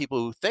lot of people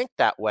who think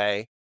that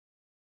way,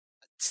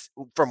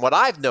 from what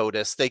I've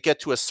noticed, they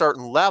get to a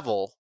certain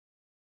level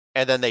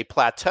and then they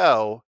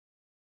plateau,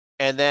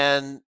 and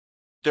then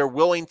they're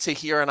willing to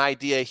hear an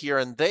idea here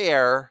and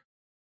there,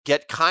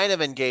 get kind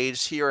of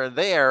engaged here and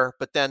there,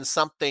 but then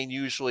something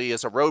usually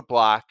is a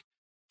roadblock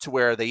to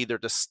where they either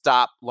just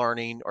stop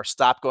learning or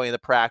stop going to the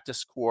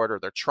practice court, or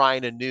they're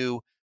trying a new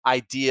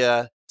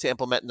idea to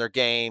implement in their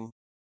game.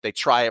 They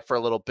try it for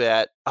a little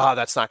bit. Oh,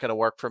 that's not going to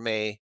work for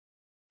me.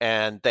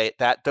 And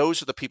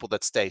those are the people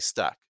that stay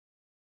stuck.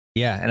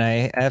 Yeah. And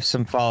I have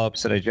some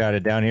follow-ups that I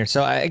jotted down here.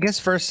 So I guess,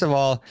 first of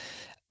all,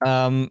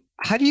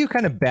 how do you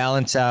kind of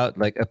balance out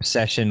like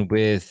obsession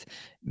with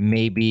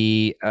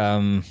maybe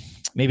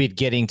it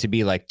getting to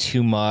be like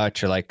too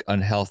much or like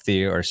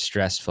unhealthy or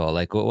stressful?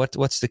 Like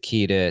what's the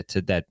key to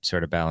that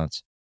sort of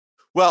balance?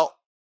 Well,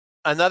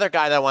 another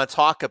guy that I want to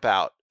talk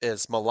about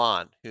is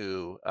Milan,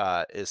 who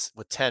is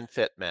with 10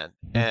 Fit Men.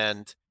 Mm-hmm.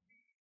 And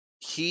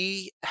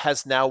he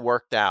has now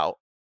worked out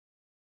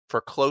for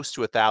close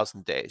to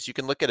 1,000 days. You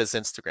can look at his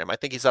Instagram. I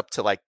think he's up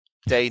to like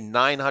day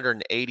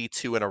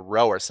 982 in a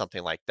row or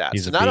something like that.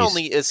 So not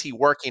only is he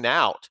working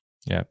out,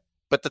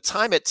 but the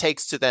time it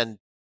takes to then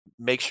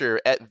make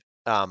sure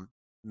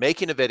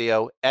making a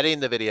video, editing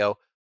the video,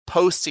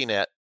 posting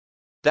it,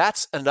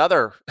 that's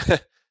another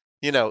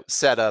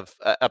set of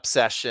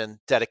obsession,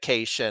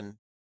 dedication,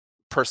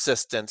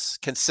 persistence,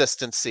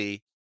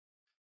 consistency.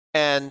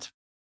 And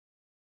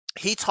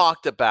he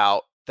talked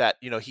about that,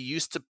 he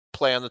used to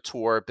play on the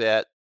tour a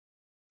bit.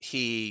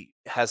 He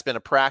has been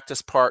a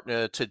practice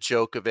partner to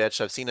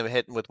Djokovic. I've seen him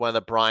hitting with one of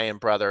the Bryan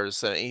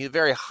brothers. He's a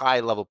very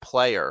high-level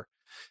player.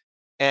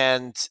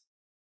 And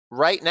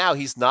right now,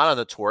 he's not on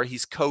the tour.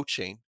 He's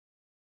coaching.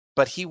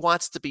 But he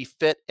wants to be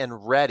fit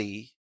and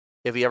ready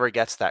if he ever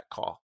gets that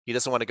call. He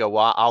doesn't want to go,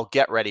 well, I'll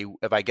get ready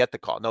if I get the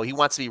call. No, he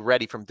wants to be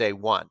ready from day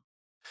one.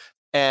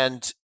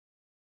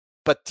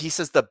 But he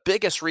says the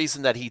biggest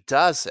reason that he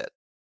does it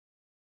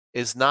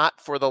is not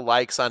for the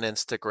likes on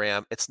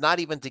Instagram. It's not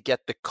even to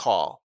get the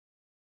call.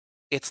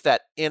 It's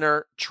that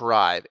inner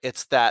drive.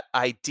 It's that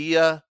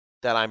idea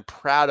that I'm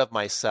proud of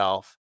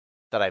myself,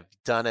 that I've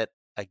done it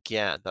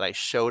again, that I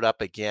showed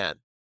up again.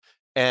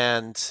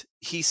 And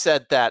he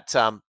said that,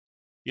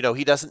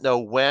 he doesn't know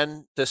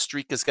when the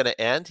streak is going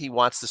to end. He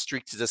wants the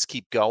streak to just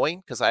keep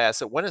going. Because I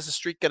asked him, when is the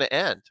streak going to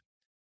end?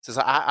 He says,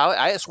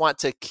 I just want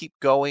to keep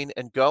going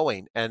and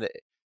going. And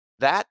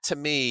that, to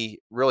me,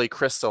 really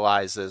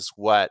crystallizes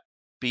what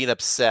being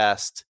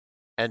obsessed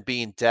and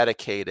being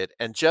dedicated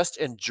and just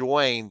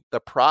enjoying the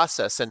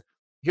process. And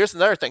here's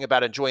another thing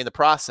about enjoying the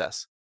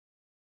process.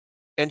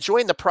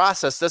 Enjoying the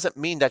process doesn't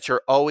mean that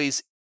you're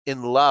always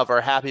in love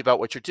or happy about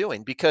what you're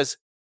doing, because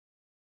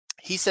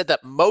he said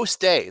that most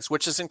days,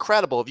 which is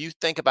incredible if you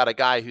think about a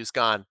guy who's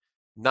gone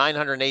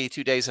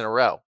 982 days in a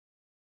row,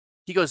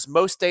 he goes,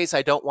 most days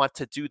I don't want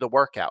to do the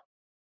workout.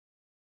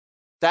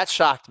 That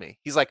shocked me.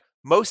 He's like,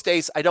 most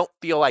days I don't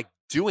feel like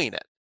doing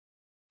it.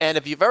 And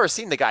if you've ever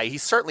seen the guy,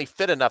 he's certainly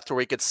fit enough to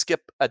where he could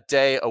skip a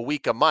day, a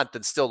week, a month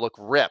and still look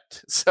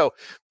ripped. So,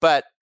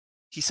 but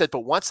he said, but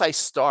once I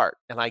start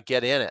and I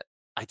get in it,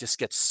 I just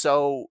get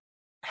so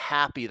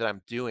happy that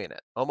I'm doing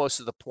it, almost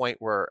to the point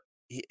where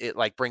it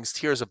like brings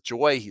tears of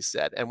joy, he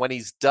said. And when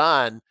he's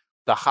done,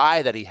 the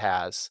high that he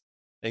has,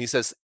 and he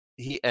says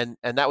and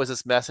that was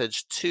his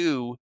message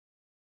to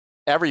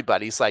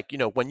everybody. He's like,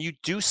 when you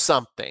do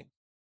something,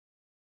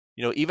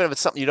 even if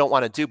it's something you don't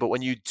want to do, but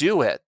when you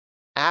do it,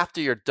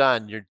 after you're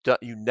done, you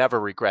never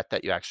regret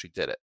that you actually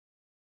did it.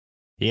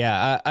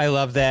 Yeah, I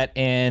love that.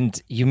 And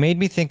you made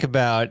me think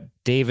about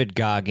David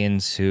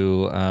Goggins,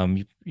 who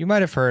you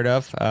might have heard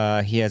of.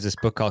 He has this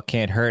book called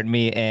Can't Hurt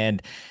Me.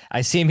 And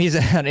I see him, he's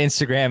on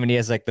Instagram, and he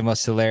has like the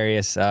most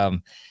hilarious,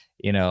 stories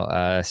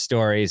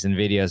and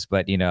videos,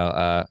 but,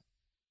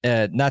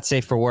 not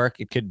safe for work.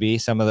 It could be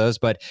some of those,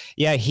 but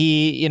yeah,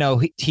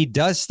 he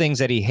does things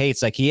that he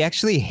hates. Like he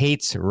actually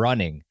hates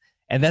running.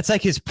 And that's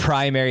like his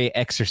primary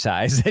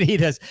exercise that he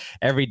does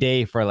every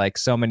day for like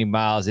so many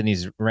miles. And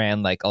he's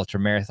ran like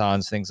ultra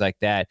marathons, things like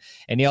that.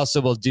 And he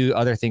also will do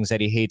other things that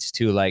he hates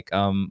too, like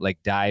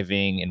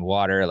diving in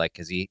water, like,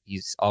 cause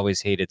he's always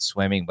hated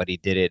swimming, but he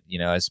did it,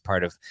 as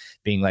part of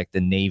being like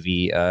the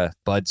Navy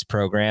Buds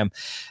program.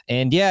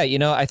 And yeah,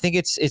 I think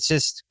it's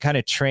just kind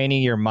of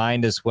training your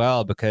mind as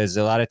well, because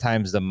a lot of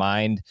times the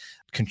mind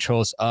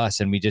controls us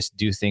and we just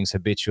do things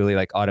habitually,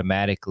 like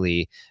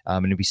automatically,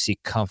 and we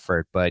seek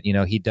comfort. But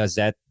he does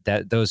that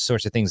those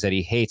sorts of things that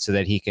he hates so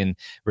that he can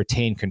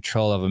retain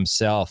control of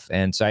himself.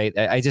 And so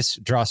I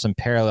just draw some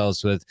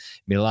parallels with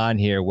Milan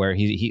here, where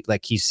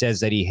he says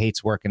that he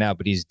hates working out,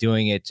 but he's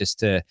doing it just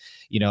to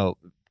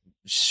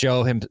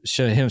show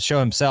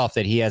himself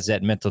that he has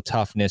that mental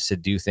toughness to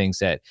do things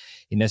that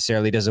he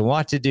necessarily doesn't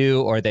want to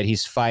do, or that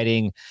he's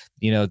fighting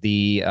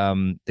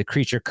the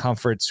creature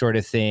comfort sort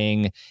of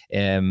thing.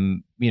 A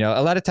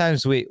lot of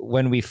times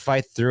when we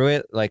fight through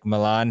it, like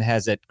Milan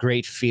has that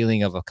great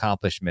feeling of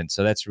accomplishment.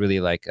 So that's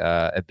really like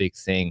a big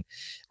thing.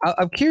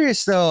 I'm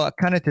curious though,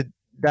 kind of to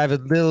dive a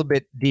little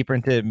bit deeper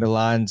into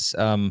Milan's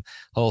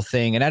whole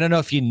thing, and I don't know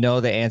if you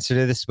know the answer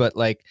to this, but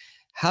like,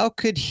 how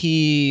could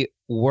he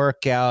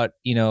work out,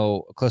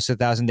 close to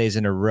 1,000 days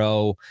in a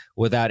row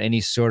without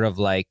any sort of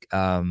like,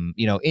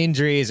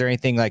 injuries or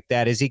anything like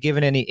that? Is he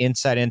given any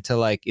insight into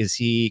like, is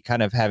he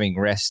kind of having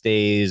rest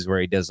days where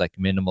he does like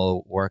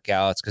minimal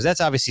workouts? Because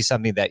that's obviously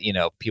something that,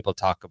 people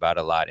talk about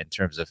a lot in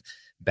terms of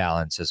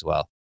balance as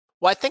well.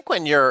 Well, I think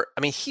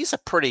he's a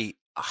pretty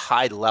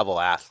high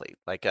level athlete.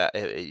 Like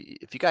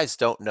if you guys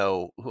don't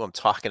know who I'm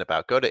talking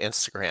about, go to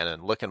Instagram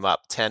and look him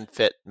up, 10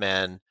 Fit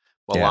Men.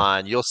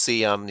 Milan, You'll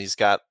see him. He's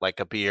got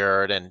like a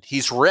beard and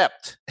he's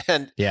ripped.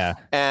 And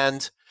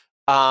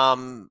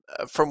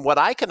from what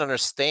I can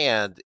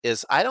understand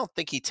is I don't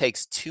think he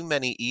takes too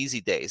many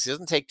easy days. He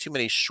doesn't take too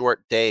many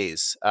short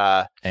days.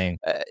 But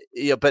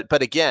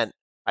again,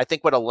 I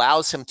think what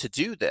allows him to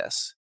do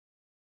this,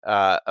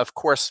 of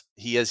course,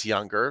 he is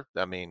younger.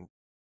 I mean,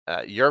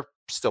 you're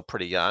still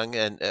pretty young,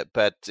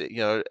 but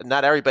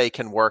not everybody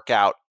can work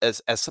out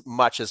as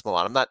much as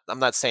Milan. I'm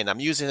not saying,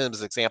 I'm using him as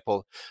an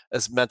example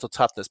as mental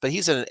toughness, but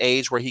he's in an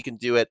age where he can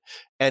do it,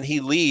 and he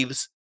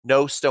leaves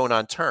no stone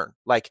unturned.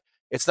 Like,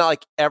 it's not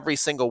like every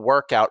single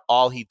workout,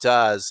 all he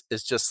does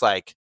is just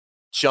like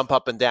jump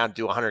up and down,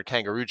 do 100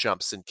 kangaroo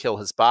jumps and kill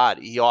his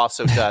body. He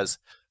also does,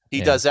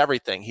 does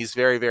everything. He's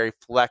very, very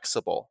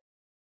flexible.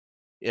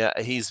 Yeah.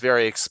 He's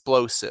very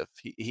explosive.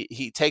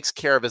 He takes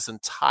care of his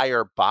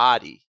entire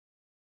body,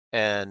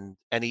 and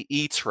he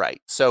eats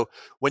right. So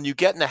when you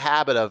get in the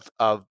habit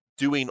of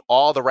doing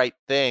all the right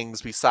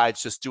things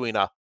besides just doing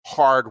a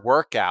hard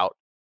workout,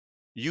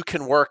 you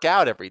can work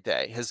out every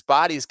day. His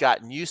body's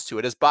gotten used to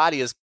it. His body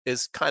is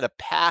kind of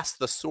past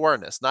the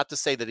soreness. Not to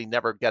say that he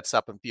never gets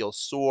up and feels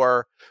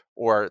sore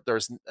or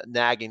there's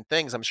nagging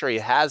things. I'm sure he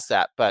has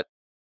that, but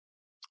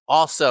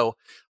also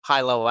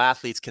high level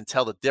athletes can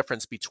tell the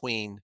difference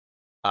between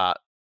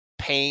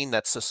pain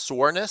that's a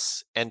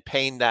soreness and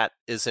pain that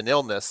is an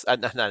illness,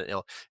 an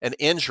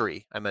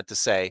injury. I meant to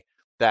say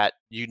that,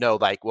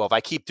 like, well, if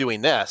I keep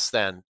doing this,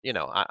 then,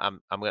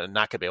 I'm not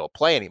going to be able to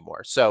play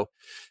anymore. So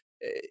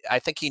I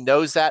think he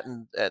knows that.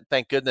 And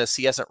thank goodness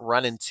he hasn't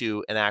run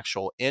into an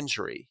actual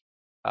injury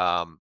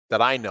that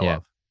I know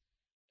of.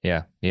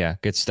 Yeah.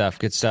 Good stuff.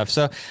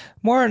 So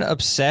more an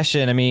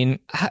obsession. I mean,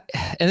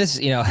 and this,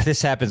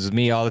 this happens with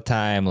me all the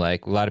time.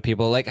 Like a lot of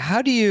people, like,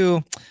 how do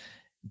you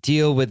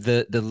deal with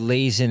the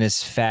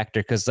laziness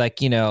factor? Because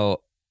like, you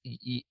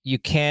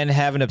can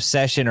have an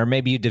obsession, or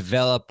maybe you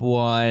develop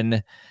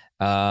one,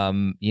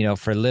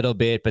 for a little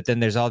bit, but then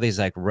there's all these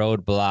like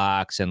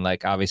roadblocks, and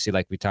like, obviously,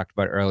 like we talked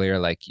about earlier,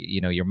 like,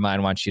 your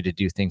mind wants you to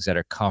do things that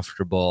are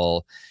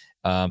comfortable.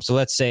 So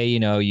let's say,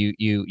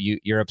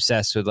 you're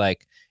obsessed with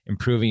like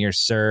improving your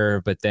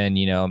serve, but then,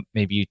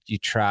 maybe you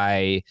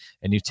try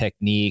a new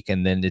technique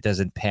and then it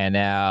doesn't pan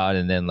out.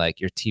 And then like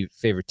your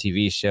favorite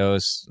TV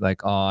shows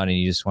like on, and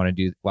you just want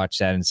to watch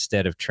that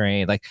instead of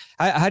train. Like,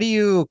 how do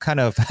you kind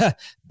of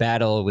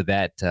battle with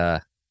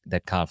that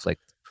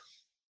conflict?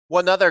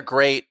 One other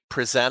great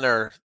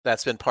presenter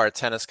that's been part of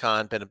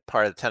TennisCon, been a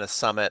part of the Tennis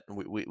Summit, and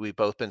we've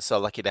both been so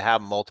lucky to have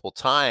him multiple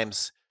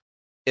times,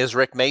 is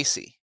Rick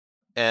Macy.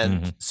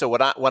 And so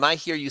when I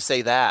hear you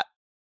say that,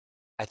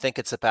 I think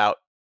it's about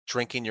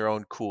drinking your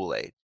own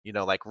Kool-Aid. You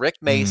know, like Rick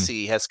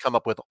Macy has come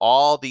up with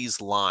all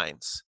these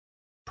lines.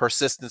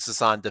 Persistence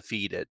is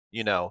undefeated,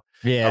 you know,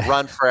 a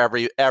run for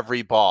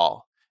every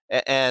ball.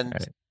 And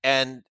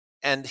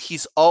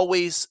he's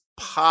always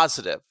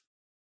positive.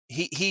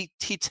 He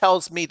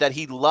tells me that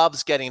he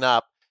loves getting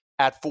up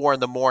at 4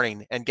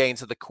 a.m. and getting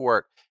to the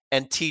court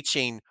and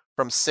teaching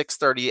from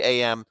 6:30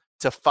 a.m.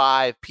 to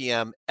 5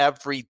 p.m.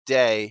 every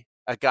day,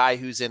 a guy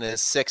who's in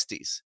his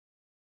 60s.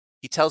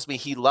 He tells me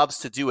he loves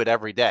to do it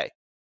every day.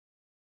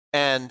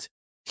 And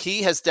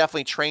he has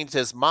definitely trained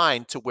his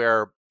mind to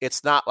where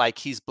it's not like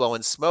he's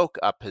blowing smoke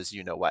up his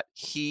you-know-what.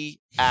 He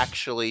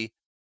actually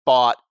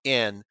bought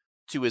in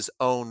to his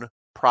own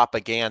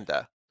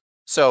propaganda.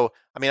 So,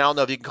 I mean, I don't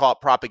know if you can call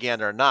it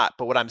propaganda or not,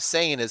 but what I'm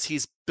saying is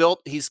he's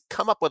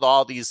come up with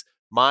all these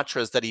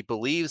mantras that he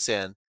believes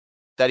in,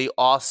 that he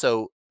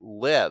also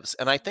lives.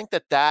 And I think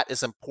that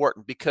is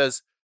important,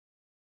 because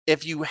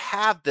if you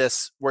have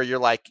this where you're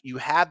like, you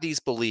have these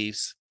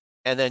beliefs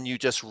and then you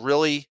just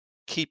really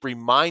keep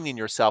reminding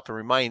yourself and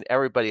reminding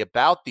everybody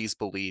about these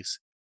beliefs,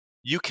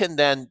 you can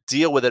then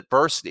deal with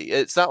adversity.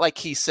 It's not like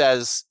he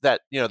says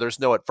that, you know, there's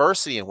no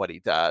adversity in what he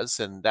does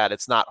and that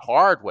it's not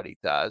hard what he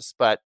does,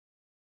 but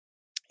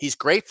he's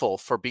grateful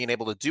for being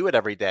able to do it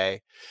every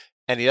day,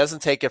 and he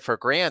doesn't take it for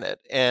granted.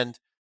 And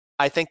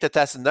I think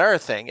that's another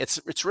thing.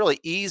 It's really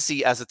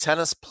easy as a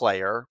tennis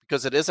player,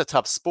 because it is a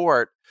tough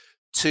sport,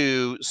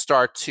 to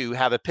start to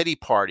have a pity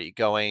party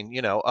going,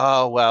 you know,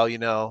 oh, well, you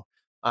know,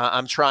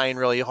 I'm trying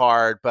really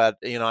hard, but,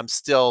 you know, I'm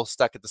still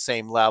stuck at the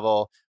same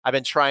level. I've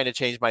been trying to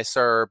change my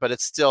serve, but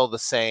it's still the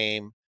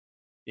same.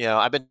 You know,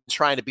 I've been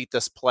trying to beat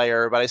this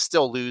player, but I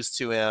still lose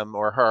to him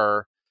or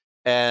her.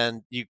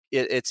 And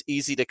it's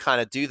easy to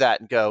kind of do that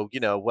and go, you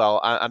know,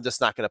 well, I'm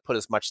just not going to put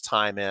as much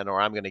time in,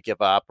 or I'm going to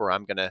give up, or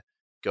I'm going to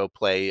go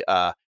play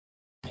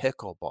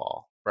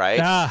pickleball,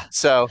 right?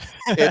 So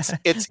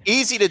it's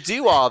easy to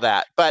do all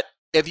that. But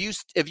if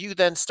you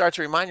then start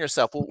to remind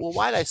yourself, well,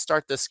 why did I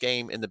start this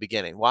game in the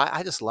beginning? Well,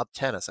 I just love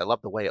tennis. I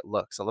love the way it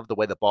looks. I love the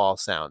way the ball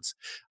sounds.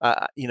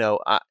 You know,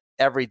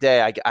 every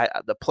day,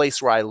 the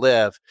place where I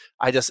live,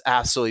 I just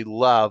absolutely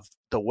love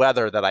the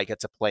weather that I get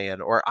to play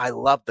in, or I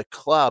love the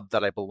club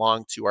that I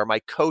belong to, or my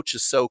coach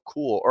is so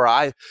cool, or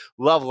I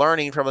love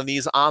learning from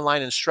these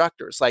online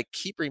instructors. Like,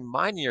 keep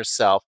reminding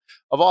yourself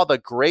of all the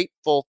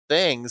grateful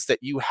things that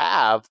you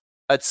have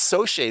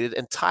associated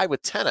and tied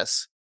with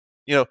tennis.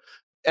 You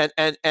know,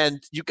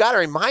 and you got to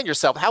remind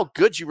yourself how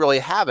good you really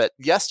have it.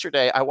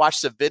 Yesterday, I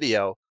watched a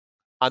video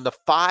on the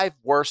 5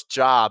 worst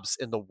jobs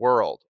in the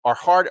world, are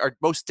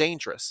most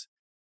dangerous.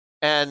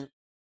 And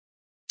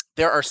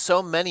there are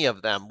so many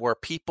of them where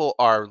people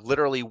are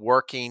literally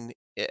working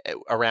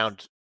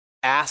around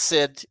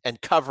acid and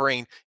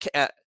carrying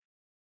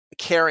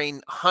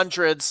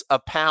hundreds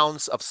of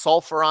pounds of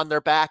sulfur on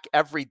their back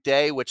every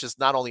day, which is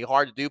not only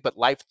hard to do, but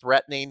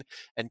life-threatening,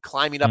 and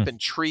climbing up in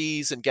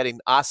trees and getting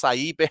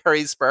acai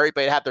berries for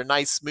everybody to have their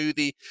nice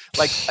smoothie.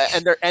 Like,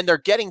 and they're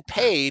getting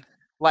paid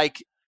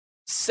like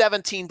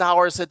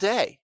 $17 a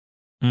day.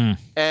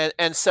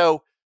 And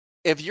so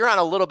if you're on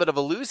a little bit of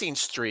a losing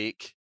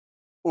streak,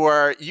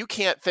 or you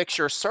can't fix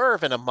your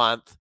serve in a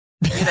month,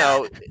 you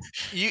know,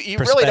 you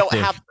really don't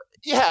have,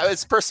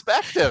 it's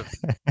perspective.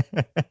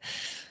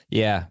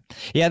 Yeah,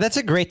 that's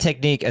a great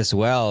technique as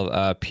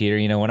well, Peter.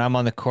 You know, when I'm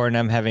on the court and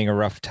I'm having a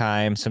rough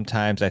time,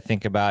 sometimes I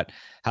think about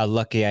how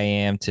lucky I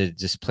am to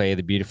just play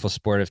the beautiful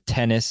sport of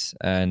tennis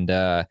and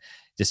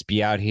just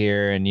be out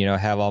here and, you know,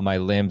 have all my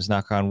limbs,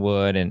 knock on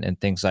wood,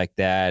 and things like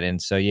that. And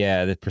so,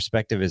 yeah, the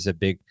perspective is a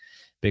big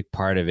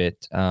part of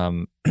it,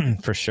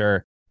 for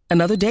sure.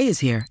 Another day is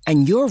here,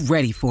 and you're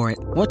ready for it.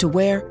 What to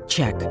wear?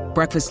 Check.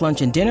 Breakfast,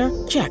 lunch, and dinner?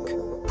 Check.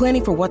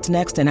 Planning for what's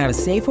next and how to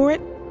save for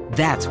it?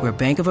 That's where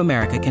Bank of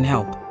America can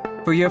help.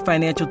 For your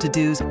financial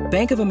to-dos,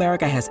 Bank of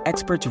America has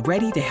experts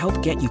ready to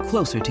help get you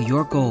closer to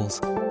your goals.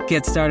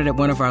 Get started at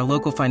one of our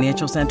local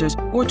financial centers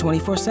or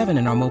 24/7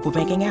 in our mobile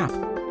banking app.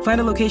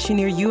 Find a location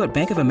near you at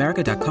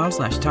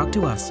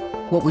bankofamerica.com/talktous.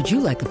 What would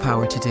you like the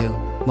power to do?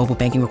 Mobile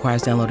banking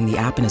requires downloading the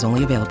app and is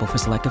only available for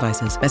select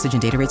devices. Message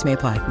and data rates may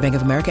apply. Bank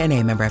of America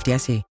NA, member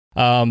FDIC.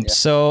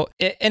 So,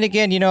 and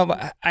again, you know,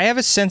 I have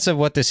a sense of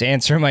what this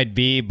answer might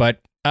be, but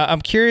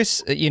I'm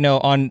curious, you know,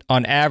 on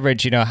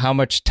average, you know, how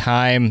much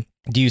time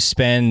do you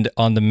spend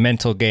on the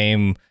mental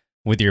game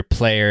with your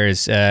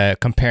players,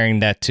 comparing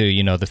that to,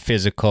 you know, the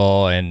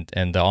physical and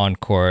the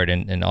on-court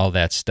and all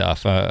that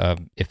stuff?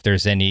 If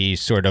there's any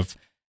sort of,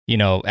 you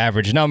know,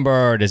 average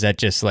number, or does that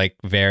just like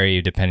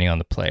vary depending on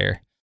the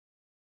player?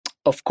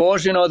 Of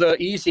course, you know, the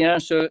easy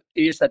answer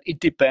is that it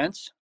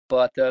depends.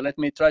 But let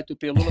me try to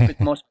be a little bit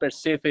more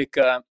specific.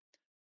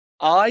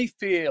 I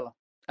feel,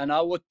 and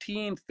our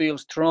team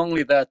feels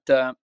strongly that,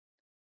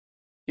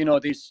 you know,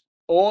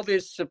 all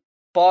these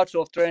parts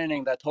of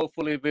training that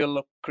hopefully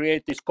will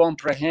create this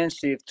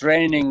comprehensive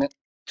training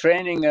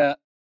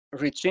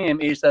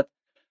regime is that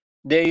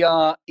they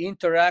are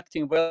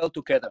interacting well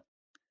together.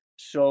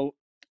 So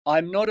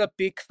I'm not a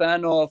big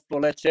fan of,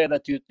 let's say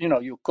that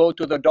you go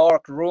to the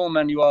dark room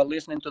and you are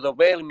listening to the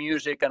whale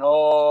music and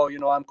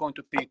I'm going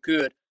to be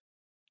good.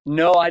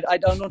 No, I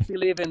don't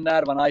believe in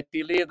that one. I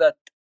believe that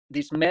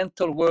this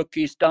mental work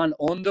is done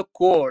on the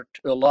court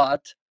a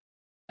lot,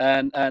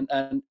 and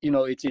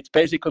it's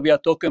basically we are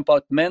talking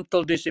about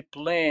mental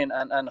discipline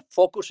and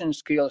focusing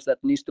skills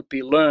that needs to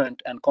be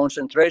learned and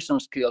concentration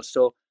skills.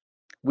 So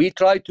we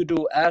try to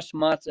do as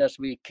much as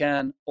we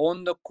can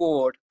on the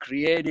court,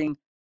 creating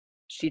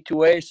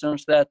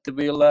situations that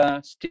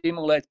will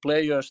stimulate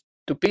players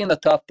to be in a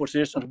tough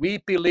position. We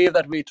believe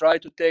that we try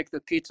to take the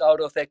kids out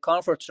of their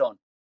comfort zone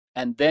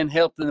and then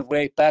help them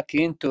way back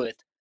into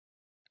it.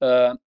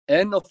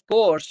 And of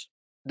course,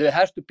 there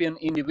has to be an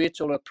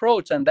individual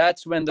approach, and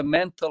that's when the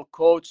mental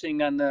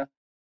coaching and the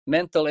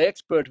mental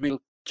expert will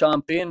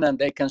jump in, and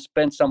they can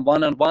spend some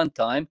one-on-one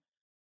time.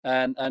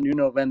 And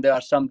when there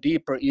are some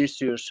deeper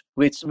issues,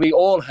 which we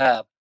all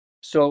have.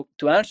 So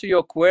to answer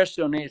your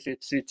question,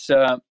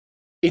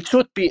 it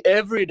should be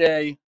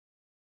everyday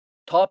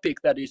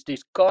topic that is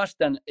discussed,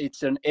 and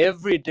it's an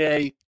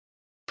everyday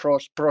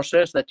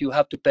process that you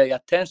have to pay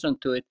attention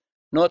to it.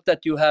 Not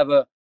that you have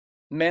a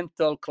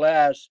mental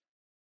class,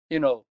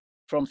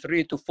 from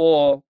 3 to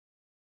 4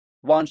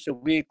 once a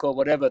week or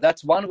whatever.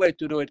 That's one way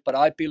to do it, but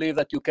I believe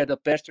that you get the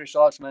best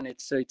results when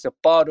it's a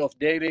part of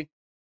daily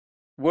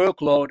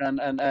workload and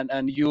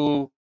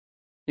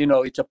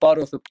it's a part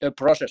of the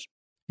process.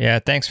 Yeah,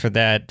 thanks for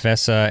that,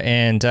 Vesa.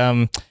 And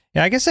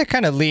I guess that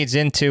kind of leads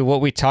into what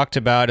we talked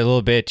about a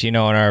little bit, on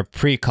our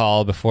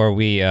pre-call before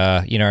we,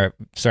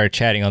 started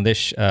chatting on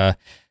this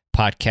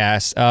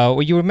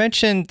podcast. You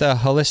mentioned the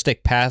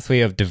holistic pathway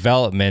of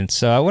development.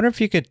 So I wonder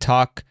if you could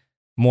talk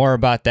more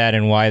about that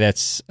and why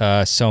that's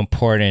so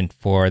important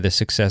for the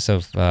success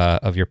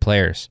of your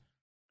players.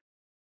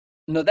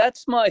 No,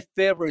 that's my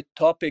favorite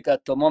topic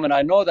at the moment.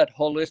 I know that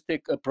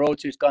holistic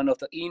approach is kind of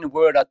the in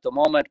word at the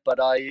moment, but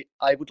I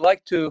would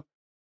like to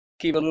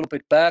give a little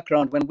bit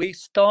background. When we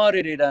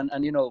started it,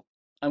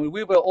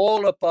 we were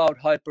all about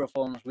high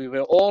performance. We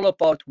were all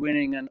about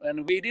winning,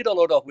 and we did a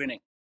lot of winning,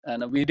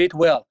 and we did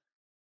well.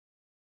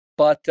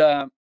 But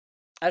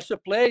as a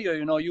player,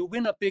 you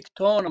win a big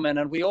tournament,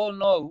 and we all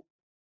know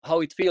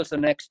how it feels the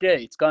next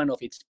day. It's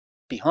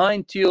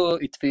behind you,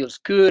 it feels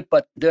good,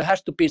 but there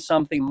has to be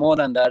something more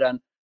than that.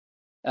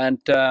 And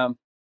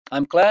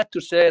I'm glad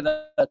to say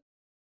that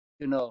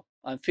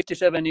I'm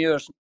 57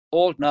 years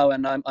old now,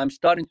 and I'm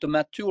starting to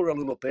mature a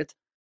little bit.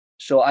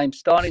 So I'm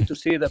starting to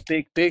see the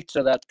big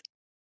picture that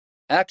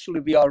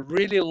actually we are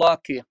really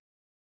lucky,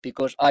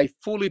 because I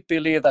fully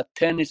believe that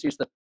tennis is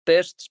the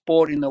best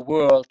sport in the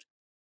world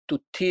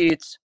to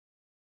teach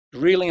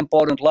really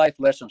important life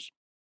lessons.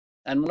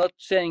 I'm not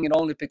saying it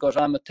only because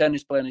I'm a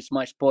tennis player and it's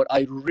my sport.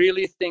 I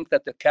really think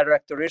that the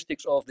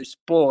characteristics of this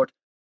sport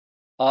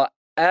are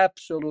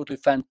absolutely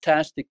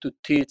fantastic to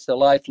teach the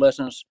life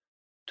lessons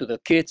to the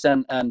kids,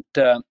 and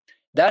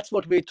that's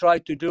what we try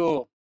to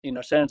do, in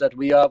a sense that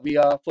we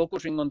are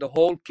focusing on the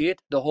whole kid,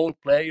 the whole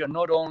player,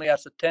 not only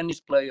as a tennis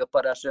player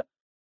but as a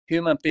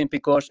human being.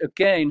 Because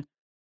again,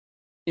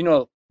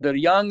 the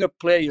younger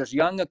players,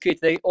 younger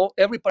kids,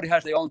 everybody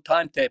has their own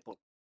timetable.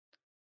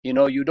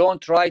 You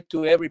don't try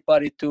to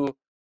everybody to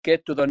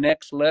get to the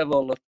next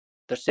level at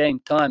the same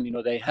time.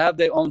 They have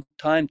their own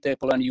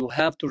timetable, and you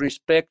have to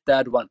respect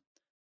that one.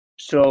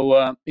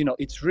 So,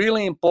 it's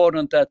really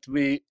important that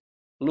we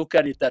look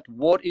at it, that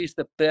what is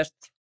the best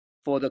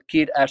for the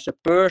kid as a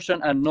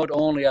person and not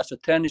only as a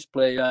tennis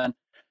player. And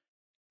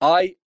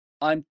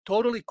I'm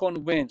totally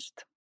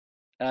convinced,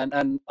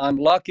 and I'm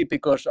lucky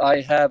because I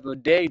have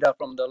data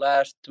from the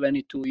last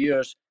 22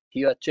 years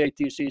here at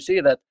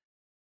JTCC, that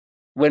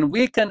when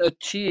we can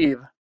achieve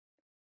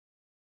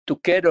to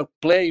get a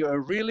player a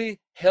really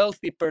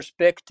healthy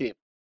perspective,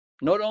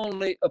 not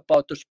only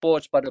about the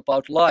sports but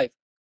about life,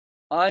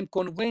 I'm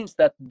convinced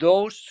that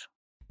those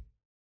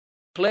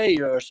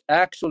players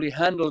actually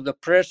handle the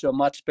pressure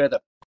much better.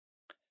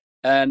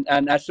 And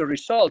as a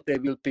result, they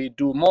will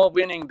do more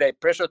winning. Their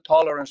pressure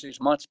tolerance is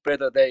much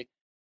better. Their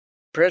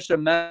pressure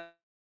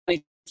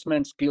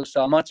management skills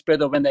are much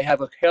better when they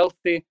have a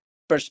healthy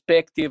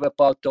perspective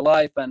about the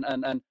life.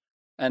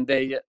 And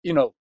they,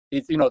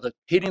 the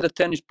hitting the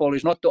tennis ball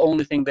is not the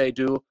only thing they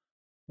do.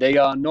 They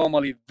are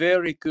normally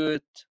very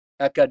good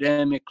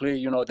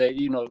academically.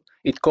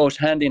 It goes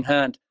hand in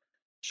hand.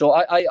 So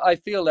I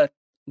feel that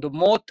the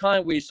more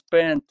time we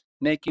spend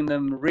making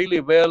them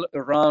really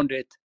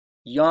well-rounded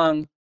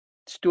young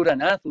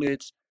student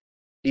athletes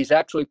is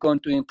actually going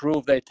to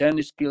improve their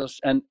tennis skills,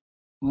 and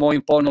more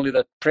importantly,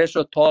 that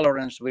pressure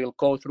tolerance will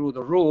go through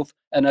the roof,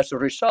 and as a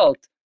result,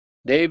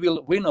 they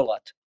will win a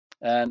lot.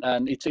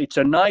 And it's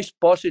a nice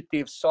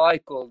positive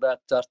cycle that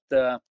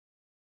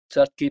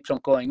just keeps on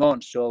going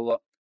on. So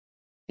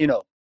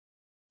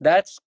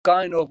that's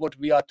kind of what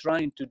we are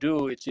trying to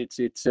do.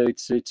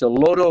 It's a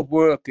lot of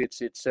work.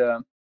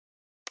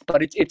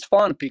 But it's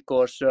fun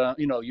because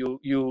you know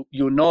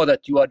that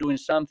you are doing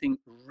something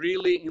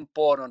really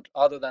important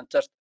other than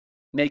just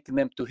making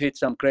them to hit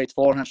some great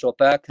forehands or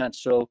backhands.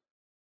 So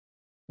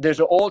there's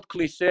an old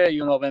cliche,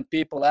 when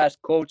people ask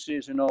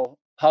coaches,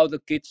 how the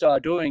kids are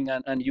doing,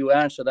 and you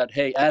answer that,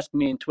 hey, ask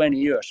me in 20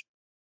 years.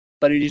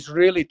 But it's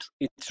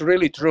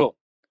really true.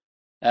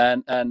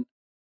 And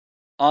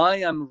I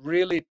am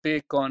really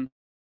big on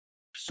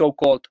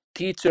so-called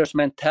teacher's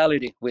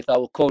mentality with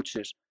our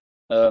coaches.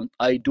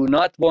 I do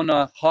not want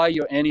to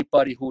hire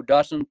anybody who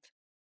doesn't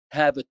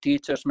have a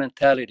teacher's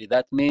mentality.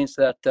 That means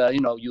that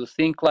you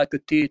think like a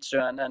teacher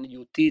and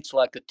you teach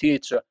like a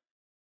teacher,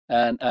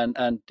 and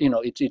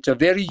it's a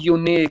very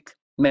unique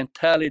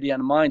mentality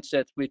and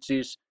mindset, which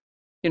is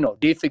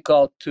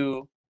difficult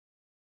to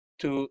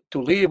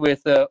live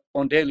with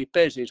on daily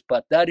basis,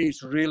 but that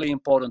is really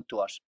important to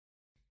us.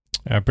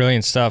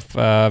 Brilliant stuff,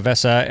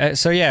 Vesa.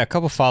 So yeah, a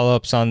couple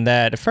follow-ups on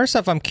that. First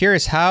off, I'm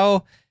curious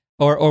how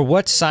or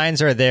what signs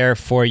are there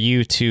for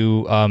you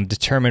to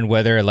determine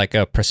whether like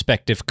a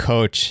prospective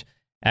coach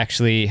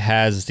actually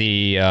has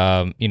the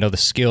the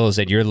skills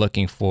that you're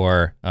looking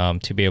for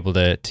to be able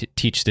to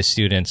teach the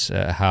students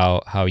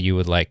how you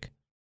would like.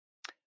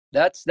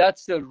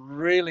 That's a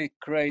really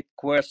great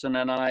question,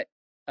 and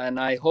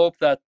I hope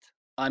that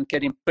I'm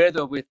getting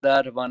better with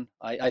that one.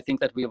 I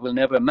think that we will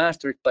never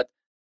master it, but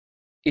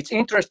it's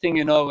interesting,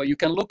 you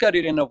can look at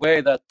it in a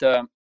way that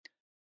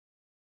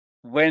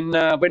when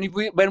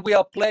we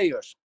are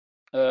players,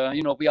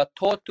 we are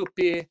taught to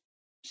be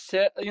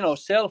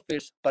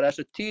selfish, but as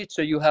a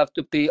teacher you have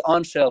to be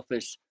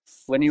unselfish.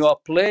 When you are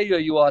a player,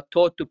 you are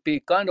taught to be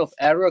kind of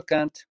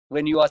arrogant.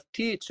 When you are a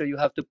teacher, you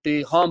have to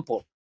be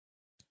humble.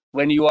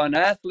 When you are an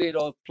athlete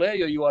or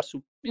player, you are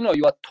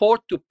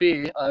taught to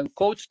be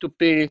coached to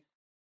be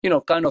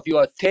kind of, you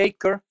are a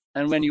taker,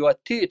 and when you are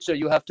a teacher,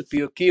 you have to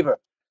be a giver.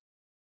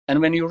 And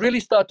when you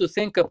really start to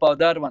think about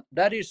that one,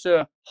 that is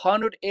a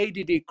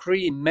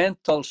 180-degree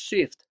mental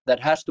shift that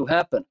has to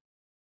happen.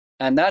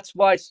 And that's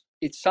why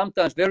it's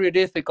sometimes very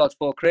difficult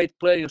for great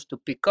players to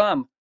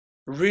become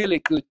really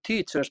good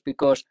teachers,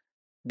 because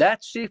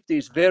that shift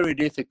is very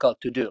difficult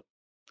to do.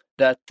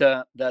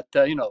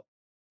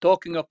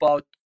 Talking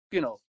about,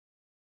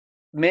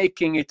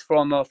 making it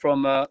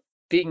from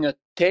being a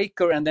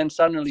taker, and then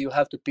suddenly you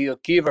have to be a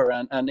giver.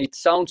 And it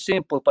sounds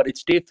simple, but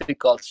it's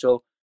difficult.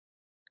 So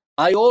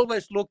I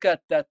always look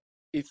at that,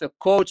 if the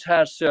coach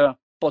has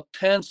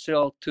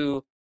potential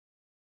to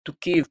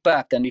give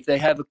back, and if they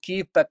have a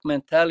give back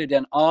mentality,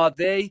 and are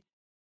they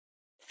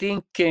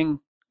thinking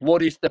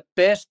what is the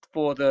best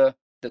for the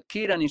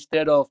kid, and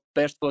instead of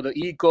best for the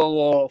ego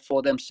or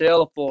for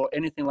themselves or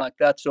anything like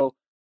that. So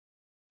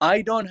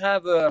I don't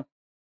have a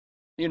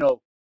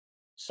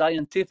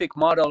scientific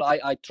model.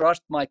 I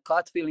trust my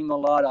gut feeling a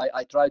lot.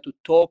 I try to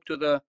talk to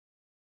the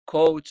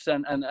coach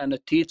and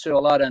the teacher a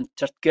lot, and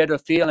just get a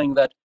feeling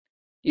that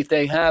if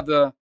they have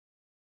a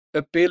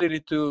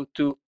ability to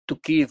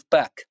give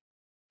back,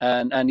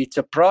 and it's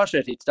a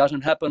process. It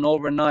doesn't happen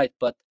overnight,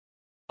 but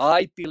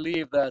I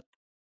believe that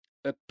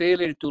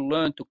ability to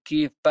learn to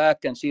give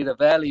back and see the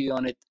value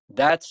on it,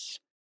 that's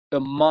a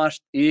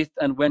must if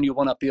and when you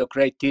want to be a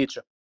great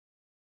teacher.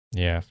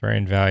 Yeah, very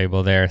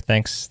invaluable there.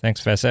 Thanks,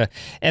 Vesa.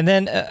 And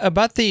then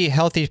about the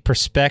healthy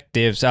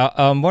perspectives,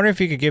 I'm wondering if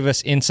you could give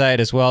us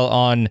insight as well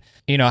on,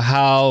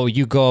 how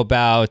you go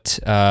about,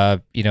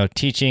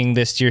 teaching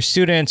this to your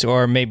students,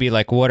 or maybe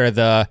like what are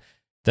the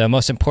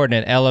most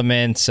important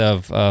elements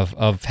of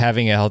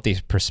having a healthy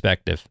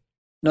perspective.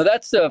 No,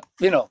 that's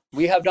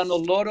we have done a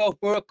lot of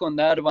work on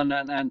that one,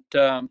 and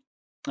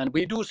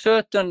we do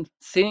certain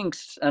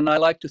things, and I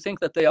like to think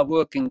that they are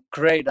working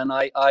great. And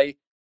I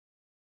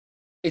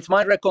it's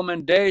my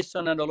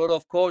recommendation, and a lot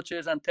of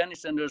coaches and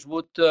tennis centers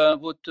would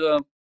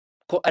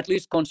at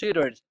least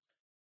consider it.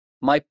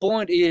 My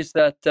point is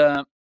that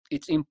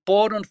it's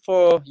important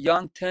for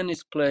young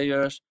tennis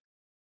players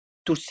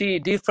to see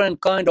different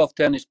kind of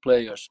tennis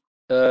players,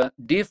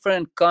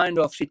 different kind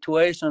of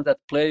situations that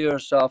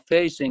players are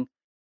facing.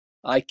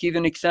 I give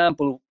an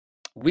example.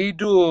 We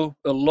do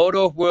a lot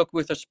of work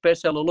with the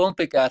Special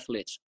Olympic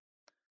athletes.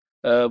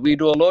 We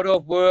do a lot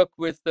of work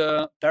with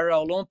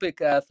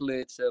Paralympic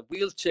athletes,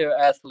 wheelchair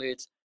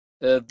athletes,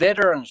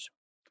 veterans,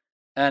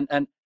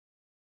 and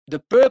the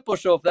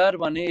purpose of that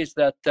one is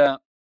that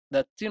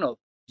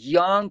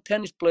young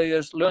tennis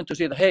players learn to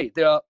see that, hey,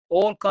 there are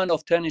all kind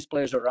of tennis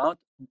players around.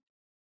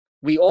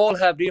 We all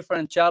have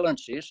different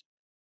challenges,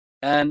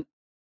 and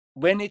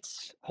when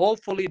it's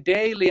hopefully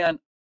daily and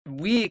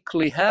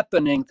weekly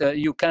happening, that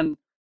you can,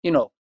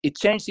 it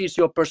changes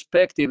your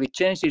perspective, it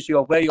changes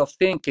your way of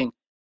thinking,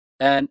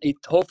 and it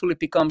hopefully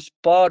becomes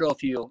part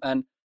of you.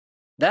 And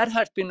that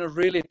has been a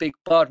really big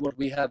part what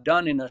we have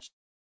done in us.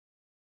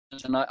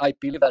 And I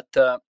believe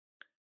that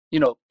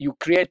you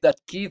create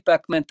that give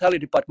back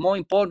mentality, but more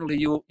importantly,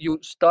 you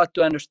start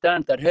to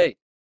understand that, hey,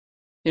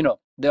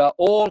 there are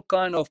all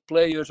kind of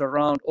players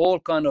around, all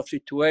kind of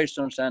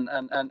situations, and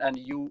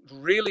you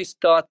really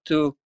start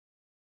to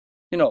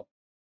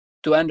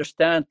to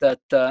understand that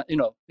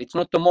it's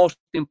not the most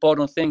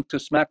important thing to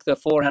smack the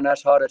forehand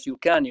as hard as you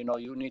can.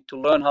 You need to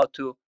learn how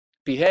to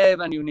behave,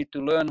 and you need to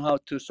learn how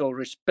to show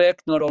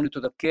respect not only to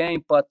the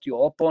game but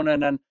your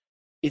opponent,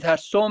 it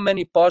has so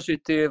many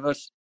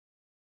positives,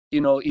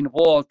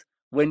 involved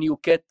when you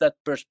get that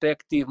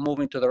perspective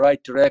moving to the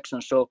right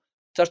direction. So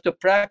just in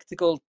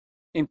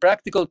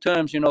practical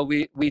terms,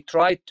 we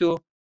try to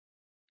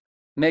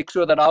make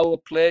sure that our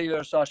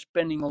players are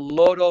spending a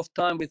lot of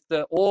time with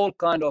all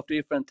kind of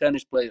different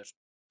tennis players.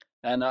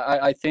 And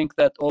I think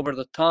that over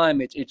the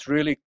time, it's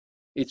really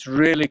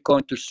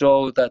going to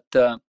show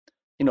that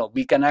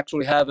we can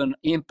actually have an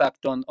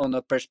impact on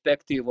the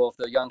perspective of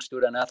the young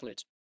student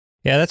athletes.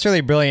 Yeah, that's really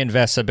brilliant,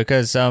 Vesa,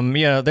 because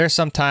there's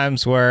some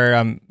times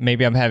where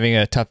maybe I'm having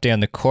a tough day on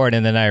the court,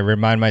 and then I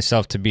remind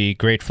myself to be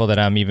grateful that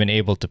I'm even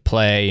able to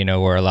play.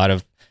 Where a lot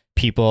of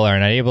people are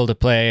not able to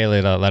play, a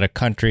lot of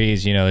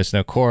countries, there's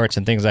no courts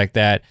and things like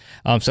that.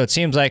 So it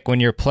seems like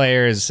when your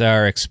players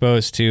are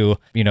exposed to,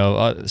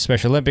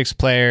 Special Olympics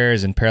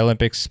players and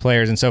Paralympics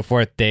players and so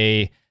forth,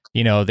 they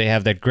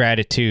have that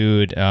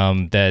gratitude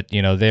that,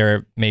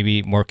 they're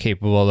maybe more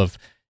capable of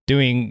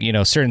doing,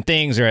 certain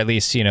things, or at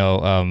least,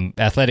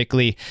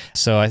 athletically.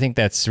 So I think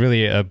that's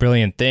really a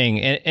brilliant thing.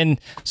 And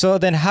so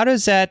then how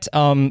does that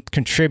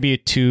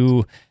contribute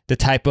to the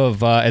type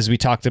of, as we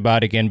talked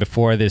about again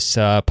before this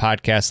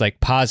podcast, like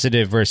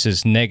positive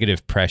versus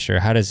negative pressure?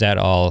 How does that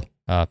all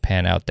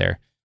pan out there?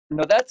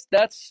 No,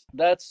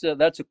 that's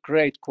a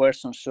great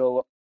question.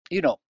 So,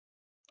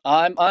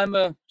 I'm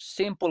a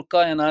simple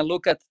guy, and I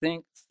look at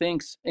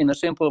things in a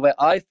simple way.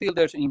 I feel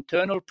there's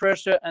internal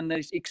pressure and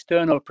there's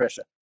external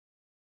pressure.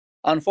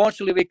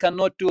 Unfortunately, we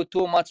cannot do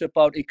too much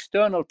about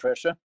external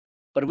pressure,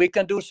 but we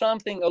can do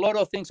a lot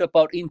of things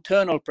about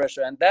internal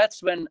pressure. And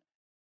that's when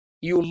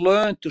you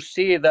learn to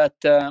see that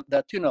there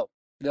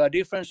are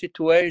different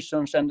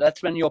situations, and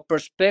that's when your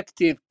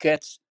perspective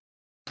gets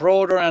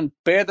broader and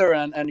better,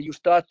 and you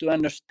start to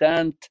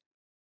understand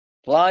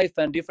life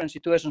and different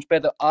situations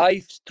better. I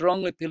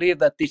strongly believe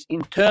that this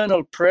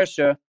internal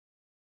pressure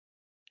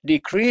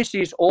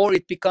decreases, or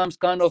it becomes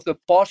kind of the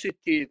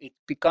positive. It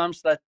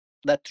becomes that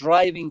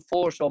driving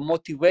force or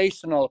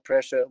motivational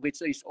pressure,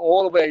 which is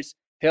always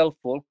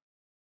helpful.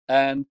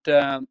 And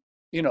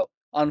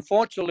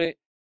unfortunately,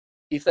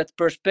 if that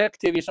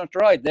perspective is not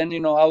right,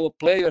 then our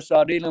players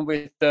are dealing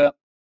with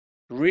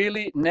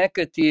really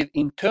negative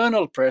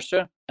internal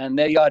pressure, and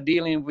they are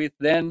dealing with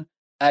then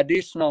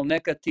additional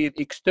negative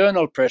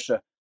external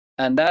pressure,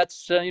 and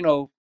that's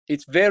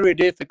it's very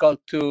difficult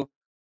to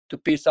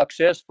be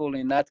successful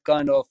in that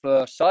kind of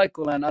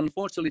cycle. And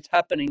unfortunately, it's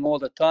happening all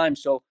the time.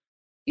 So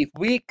if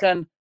we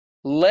can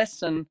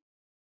lessen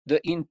the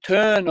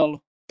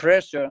internal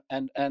pressure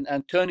and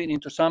turn it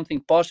into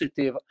something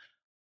positive,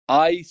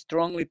 I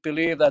strongly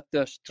believe that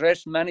the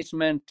stress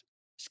management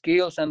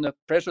skills and the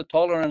pressure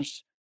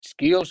tolerance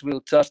skills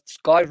will just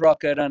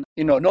skyrocket. And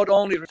not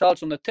only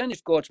results on the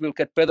tennis courts will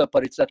get better,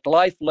 but it's that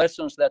life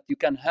lessons that you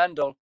can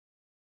handle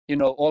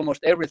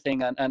almost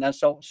everything. And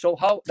so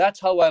that's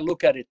how I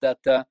look at it, that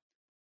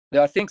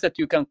there are things that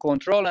you can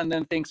control and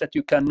then things that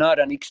you cannot.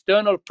 And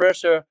external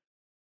pressure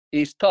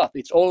is tough.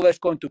 It's always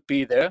going to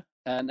be there,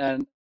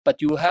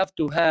 but you have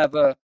to have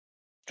a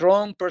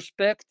strong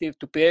perspective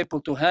to be able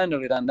to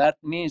handle it, and that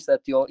means that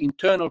your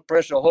internal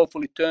pressure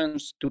hopefully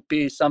turns to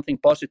be something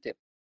positive.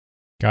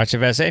 Gotcha,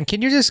 Vesa. And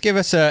can you just give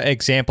us an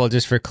example,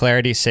 just for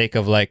clarity's sake,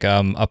 of like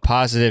a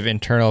positive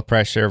internal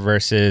pressure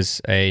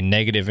versus a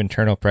negative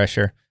internal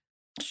pressure?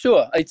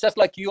 Sure. It's just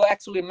like you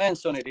actually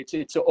mentioned it.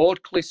 It's an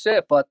old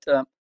cliche, but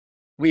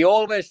we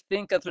always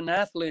think as an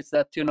athlete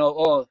that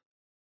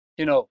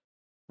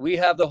we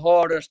have the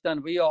hardest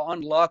and we are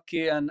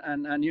unlucky, and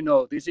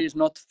this is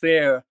not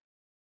fair.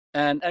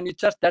 And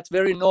it's just, that's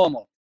very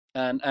normal.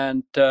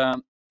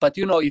 But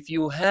if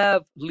you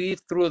have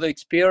lived through the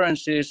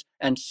experiences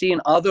and seen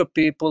other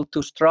people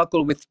to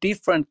struggle with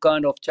different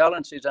kind of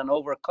challenges and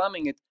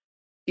overcoming it,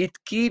 it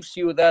gives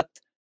you that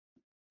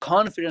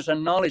confidence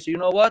and knowledge. You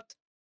know what?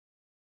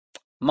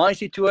 My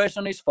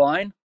situation is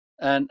fine,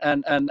 and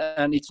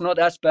it's not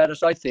as bad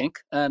as I think.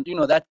 And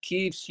that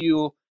gives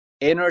you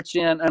energy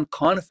and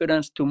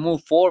confidence to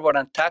move forward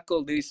and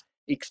tackle these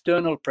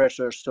external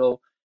pressures. So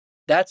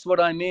that's what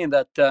I mean,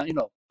 that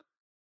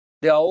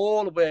there are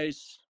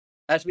always,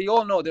 as we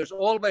all know, there's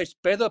always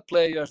better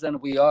players than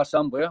we are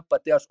somewhere,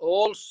 but there's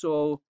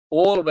also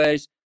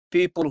always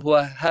people who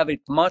have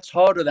it much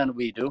harder than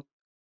we do,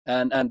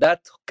 and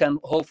that can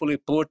hopefully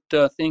put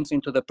things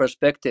into the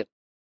perspective.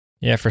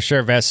 Yeah, for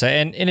sure, Vesa.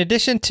 And in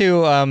addition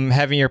to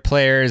having your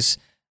players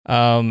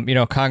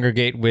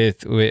congregate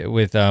with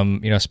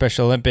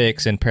Special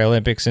Olympics and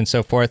Paralympics and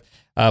so forth,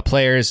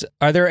 players,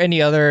 are there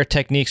any other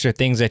techniques or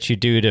things that you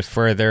do to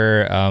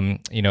further,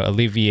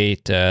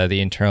 alleviate the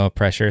internal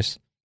pressures?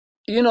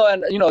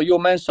 You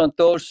mentioned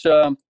those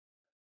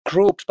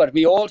groups, but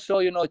we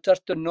also,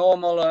 just the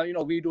normal,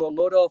 we do a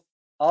lot of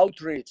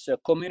outreach,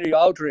 community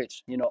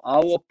outreach.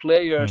 Our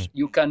players,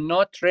 you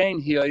cannot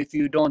train here if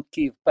you don't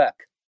give back.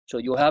 So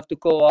you have to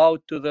go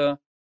out to the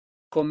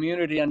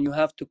community and you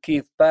have to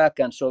give back.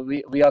 And so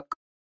we are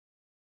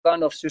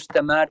kind of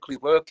systematically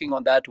working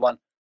on that one.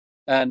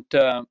 And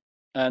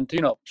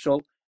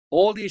so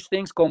all these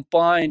things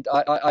combined,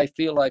 I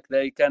feel like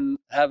they can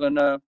have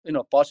an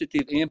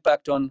positive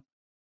impact on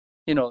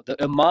the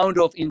amount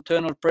of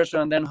internal pressure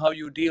and then how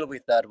you deal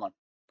with that one.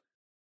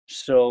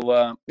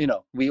 So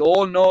we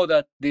all know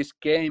that this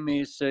game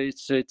is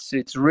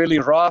it's really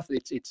rough.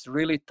 It's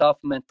really tough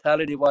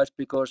mentality wise,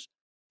 because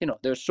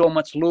there's so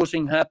much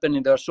losing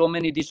happening. There are so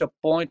many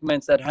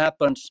disappointments that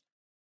happens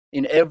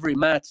in every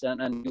match,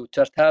 and you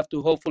just have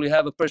to hopefully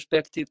have a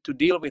perspective to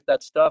deal with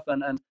that stuff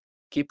and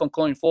keep on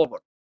going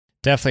forward.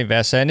 Definitely,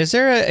 Vesa. And is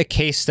there a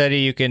case study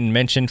you can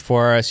mention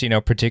for us,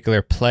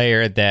 particular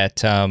player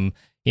that,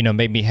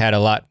 maybe had a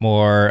lot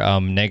more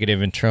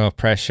negative internal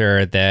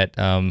pressure that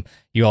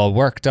you all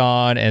worked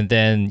on, and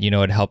then,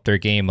 it helped their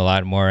game a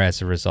lot more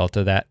as a result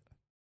of that?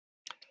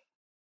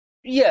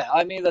 Yeah,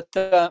 I mean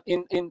that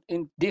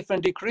in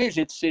different degrees,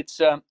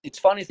 it's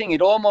funny thing.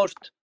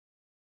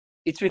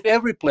 It's with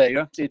every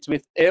player. It's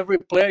with every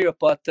player.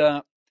 But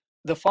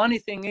the funny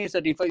thing is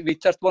that if we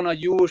just want to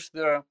use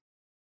the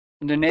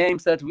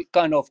names that we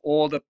kind of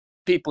all the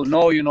people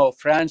know,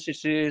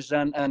 Francis's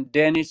and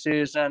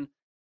Dennis's and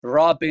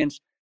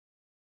Robins,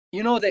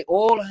 they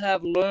all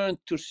have learned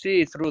to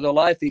see through the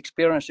life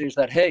experiences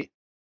that, hey,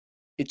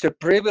 it's a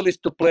privilege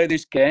to play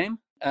this game.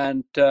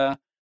 And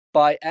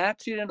by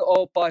accident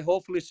or by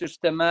hopefully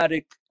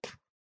systematic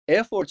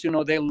efforts,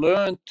 they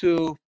learn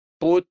to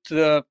put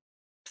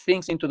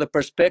things into the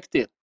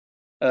perspective.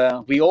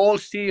 We all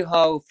see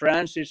how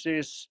Francis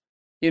is,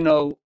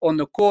 on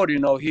the court,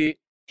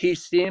 he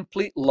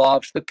simply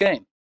loves the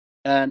game,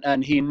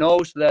 and he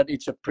knows that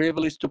it's a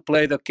privilege to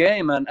play the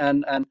game,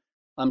 and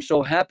I'm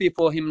so happy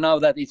for him now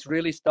that it's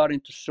really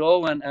starting to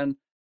show, and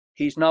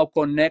he's now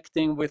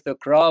connecting with the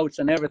crowds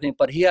and everything.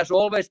 But he has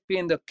always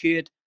been the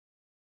kid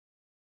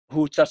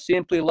who just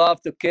simply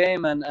loved the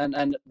game,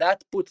 and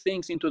that put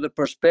things into the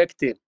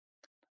perspective.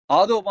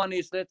 Other one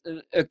is that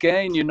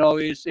again,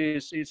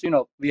 is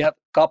we have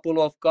a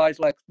couple of guys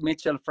like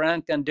Mitchell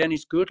Frank and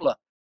Dennis Kudla.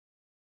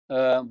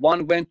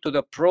 One went to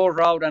the pro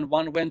route and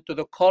one went to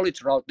the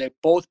college route. They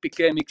both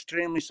became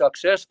extremely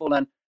successful,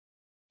 and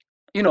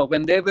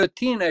when they were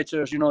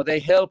teenagers, they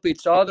help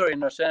each other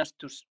in a sense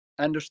to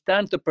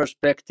understand the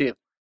perspective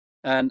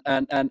and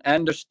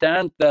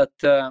understand that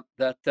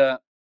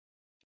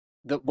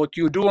what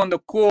you do on the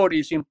court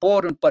is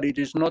important, but it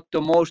is not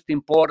the most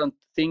important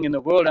thing in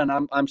the world. And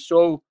I'm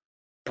so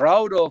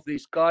proud of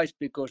these guys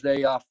because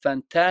they are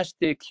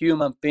fantastic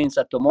human beings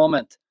at the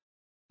moment.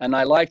 And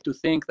I like to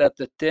think that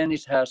the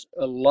tennis has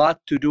a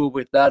lot to do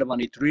with that one.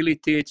 It really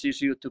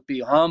teaches you to be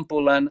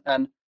humble and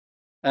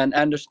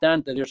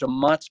understand that there's a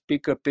much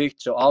bigger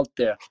picture out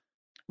there.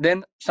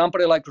 Then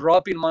somebody like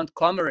Robin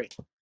Montgomery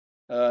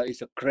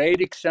is a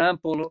great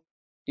example.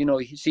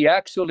 She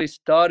actually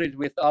started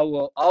with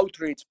our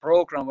outreach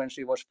program when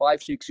she was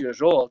 5-6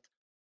 years old.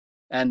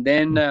 And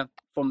then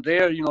from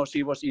there,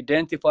 she was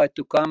identified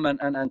to come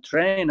and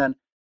train. And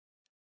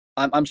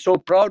I'm so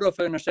proud of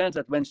her in a sense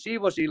that when she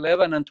was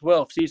 11 and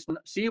 12,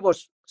 she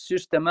was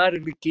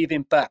systematically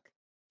giving back.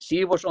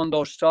 She was on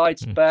those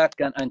sites back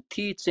and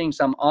teaching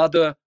some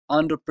other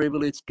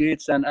underprivileged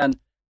kids and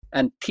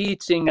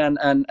teaching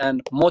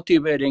and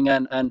motivating.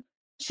 And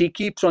she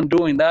keeps on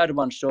doing that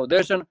one. So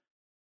there's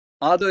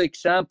another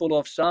example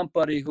of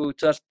somebody who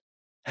just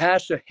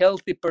has a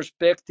healthy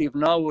perspective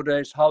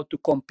nowadays how to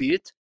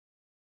compete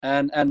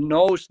and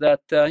knows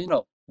that,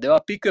 there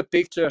are bigger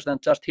pictures than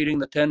just hitting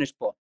the tennis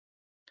ball.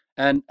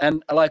 And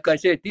like I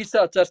said, these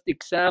are just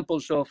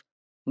examples of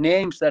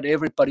names that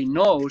everybody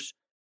knows.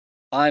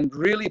 I'm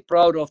really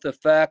proud of the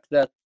fact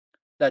that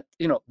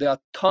there are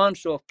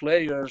tons of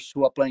players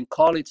who are playing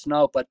college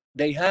now, but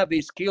they have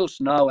these skills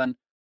now, and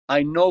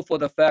I know for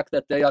the fact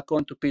that they are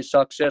going to be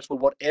successful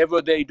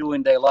whatever they do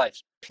in their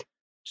lives.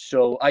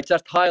 So I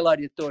just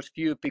highlighted those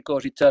few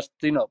because it just,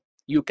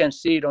 you can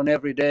see it on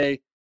every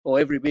day or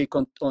every week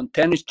on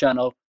Tennis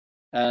Channel,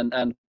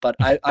 but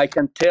I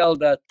can tell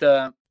that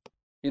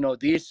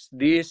these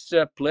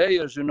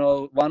players,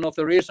 one of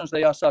the reasons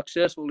they are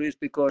successful is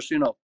because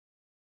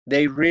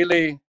they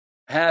really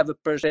have a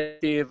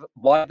perspective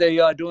what they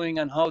are doing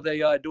and how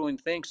they are doing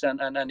things,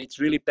 and it's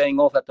really paying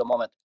off at the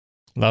moment.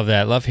 Love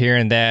that. Love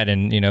hearing that,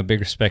 and big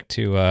respect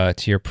to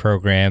your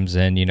programs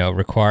and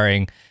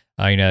requiring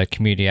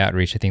community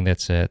outreach. I think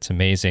that's it's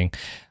amazing.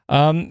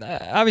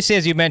 Obviously,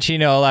 as you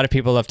mentioned, a lot of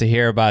people love to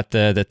hear about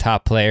the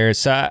top players.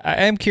 So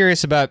I am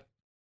curious about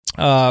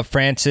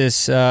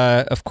Francis,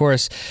 of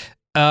course.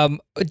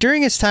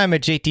 During his time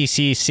at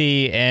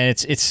JTCC, and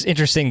it's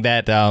interesting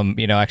that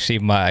actually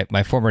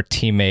my former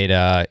teammate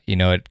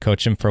had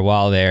coached him for a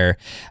while there.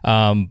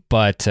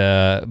 But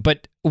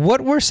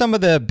what were some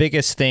of the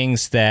biggest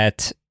things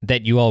that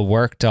you all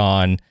worked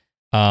on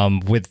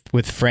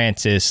with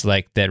Francis,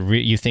 like that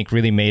you think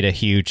really made a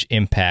huge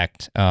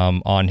impact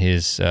on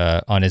his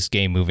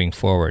game moving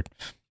forward?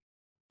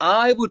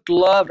 I would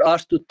love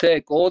us to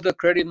take all the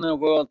credit in the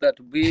world that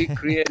we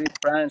created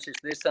Francis,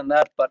 this and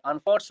that, but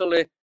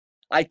unfortunately,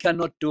 I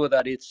cannot do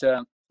that. It's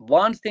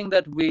one thing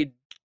that we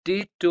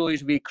did do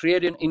is we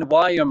created an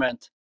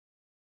environment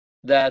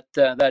that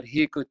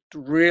he could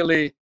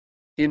really,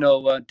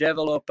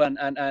 develop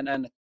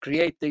and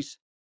create this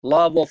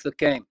love of the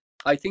game.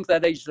 I think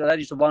that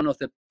is one of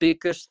the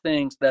biggest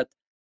things that,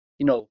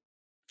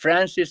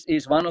 Francis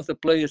is one of the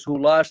players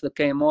who loves the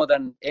game more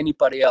than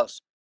anybody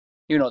else.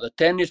 The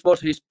tennis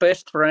was his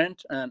best friend,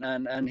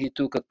 and he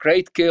took a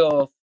great care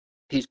of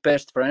his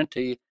best friend.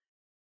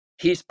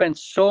 He spent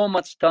so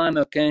much time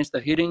against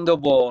the hitting the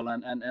ball,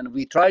 and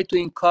we try to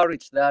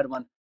encourage that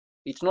one.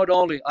 It's not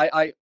only,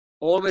 I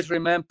always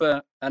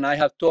remember, and I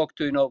have talked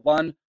to,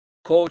 one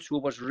coach who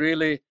was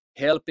really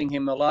helping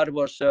him a lot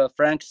was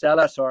Frank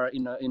Salazar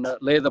in a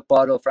later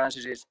part of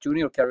Francis's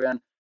junior career. And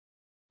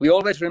we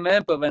always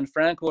remember when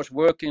Frank was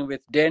working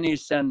with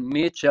Dennis and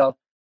Mitchell,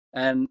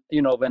 and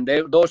when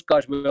those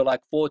guys were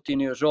like 14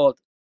 years old,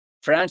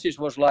 Francis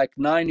was like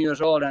 9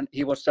 years old, and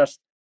he was just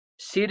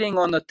sitting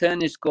on the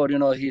tennis court.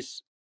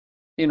 His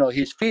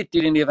feet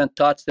didn't even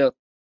touch the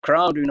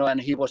ground. And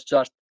he was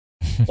just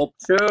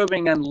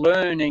observing and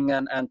learning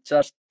and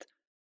just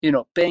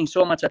paying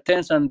so much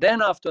attention. And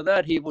then after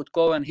that, he would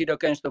go and hit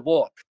against the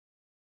wall,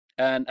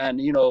 and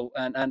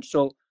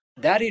so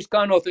that is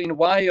kind of the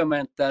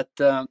environment that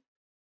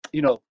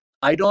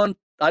I don't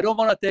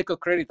want to take a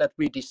credit that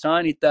we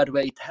designed it that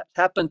way. It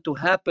happened to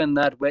happen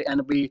that way,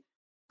 and we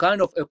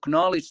kind of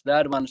acknowledge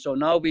that one. So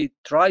now we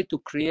try to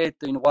create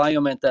the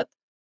environment that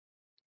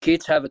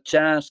kids have a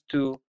chance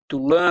to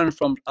learn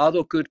from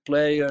other good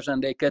players,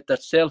 and they get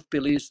that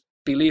self-belief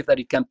that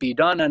it can be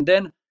done. And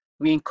then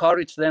we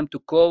encourage them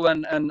to go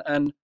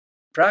and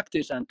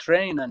practice and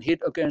train and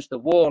hit against the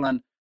wall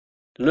and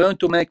learn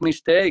to make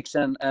mistakes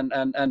and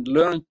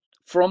learn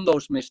from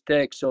those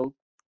mistakes. So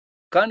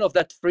kind of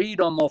that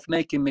freedom of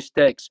making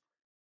mistakes.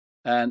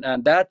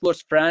 And that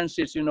was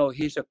Francis.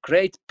 He's a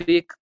great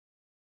big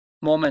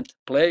moment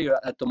player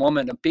at the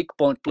moment, a big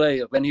point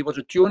player. When he was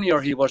a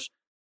junior, he was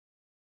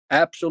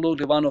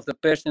absolutely one of the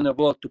best in the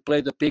world to play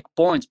the big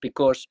points,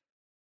 because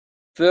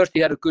first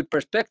he had a good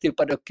perspective,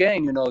 but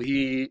again,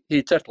 he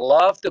just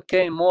loved the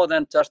game more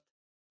than just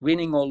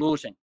winning or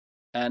losing,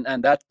 and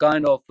that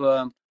kind of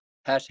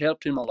has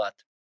helped him a lot.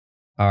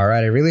 All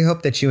right, I really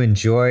hope that you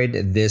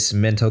enjoyed this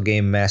Mental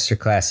Game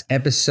Masterclass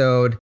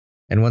episode,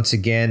 and once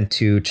again,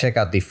 to check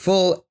out the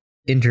full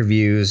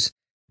interviews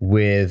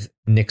with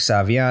Nick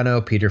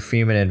Saviano, Peter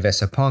Freeman, and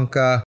Vesa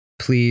Ponka,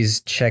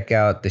 please check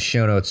out the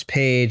show notes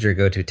page or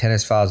go to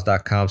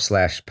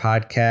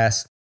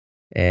tennisfiles.com/podcast,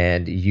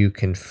 and you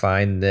can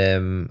find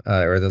them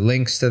or the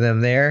links to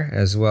them there,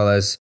 as well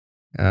as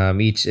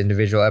each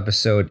individual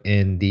episode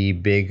in the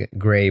Big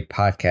Gray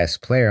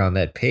podcast player on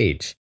that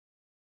page.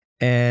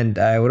 And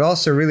I would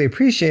also really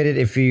appreciate it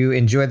if you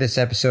enjoyed this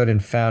episode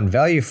and found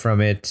value from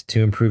it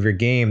to improve your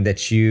game,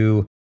 that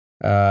you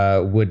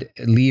would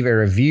leave a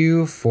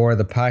review for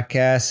the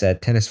podcast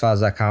at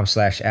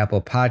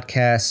tennisfiles.com/Apple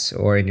Podcasts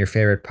or in your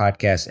favorite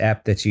podcast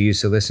app that you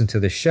use to listen to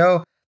the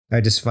show.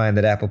 I just find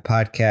that Apple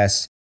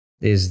Podcasts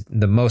is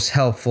the most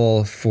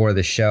helpful for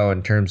the show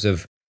in terms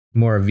of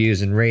more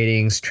reviews and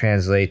ratings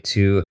translate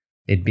to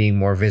it being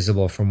more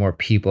visible for more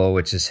people,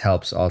 which just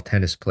helps all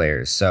tennis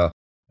players. So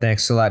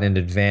thanks a lot in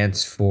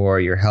advance for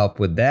your help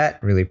with that.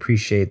 Really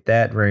appreciate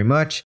that very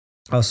much.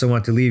 Also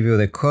want to leave you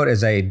with a quote,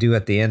 as I do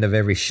at the end of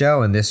every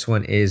show, and this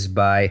one is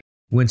by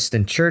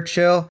Winston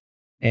Churchill,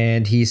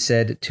 and he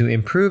said, "To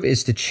improve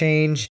is to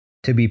change,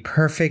 to be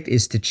perfect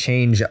is to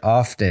change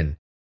often."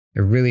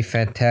 A really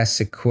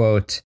fantastic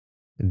quote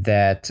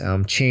that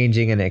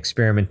changing and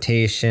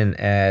experimentation,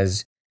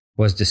 as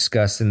was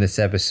discussed in this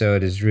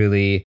episode, is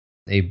really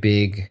a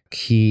big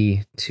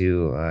key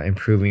to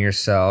improving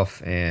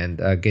yourself and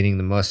getting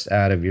the most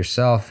out of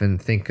yourself.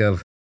 And think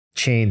of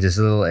change as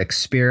little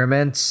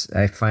experiments.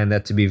 I find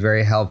that to be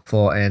very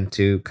helpful, and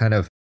to kind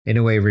of, in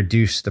a way,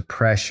 reduce the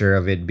pressure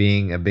of it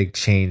being a big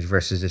change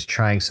versus just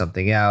trying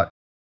something out.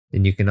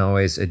 And you can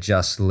always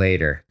adjust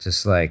later,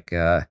 just like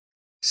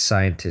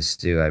scientists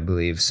do, I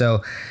believe.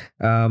 So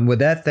with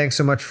that, thanks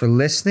so much for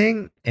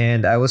listening,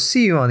 and I will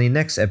see you on the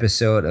next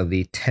episode of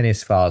the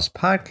Tennis Files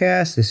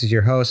podcast. This is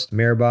your host,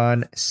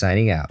 Mirban,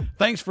 signing out.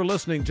 Thanks for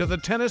listening to the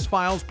Tennis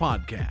Files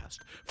podcast.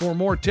 For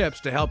more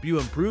tips to help you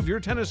improve your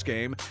tennis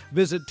game,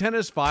 visit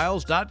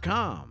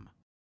tennisfiles.com.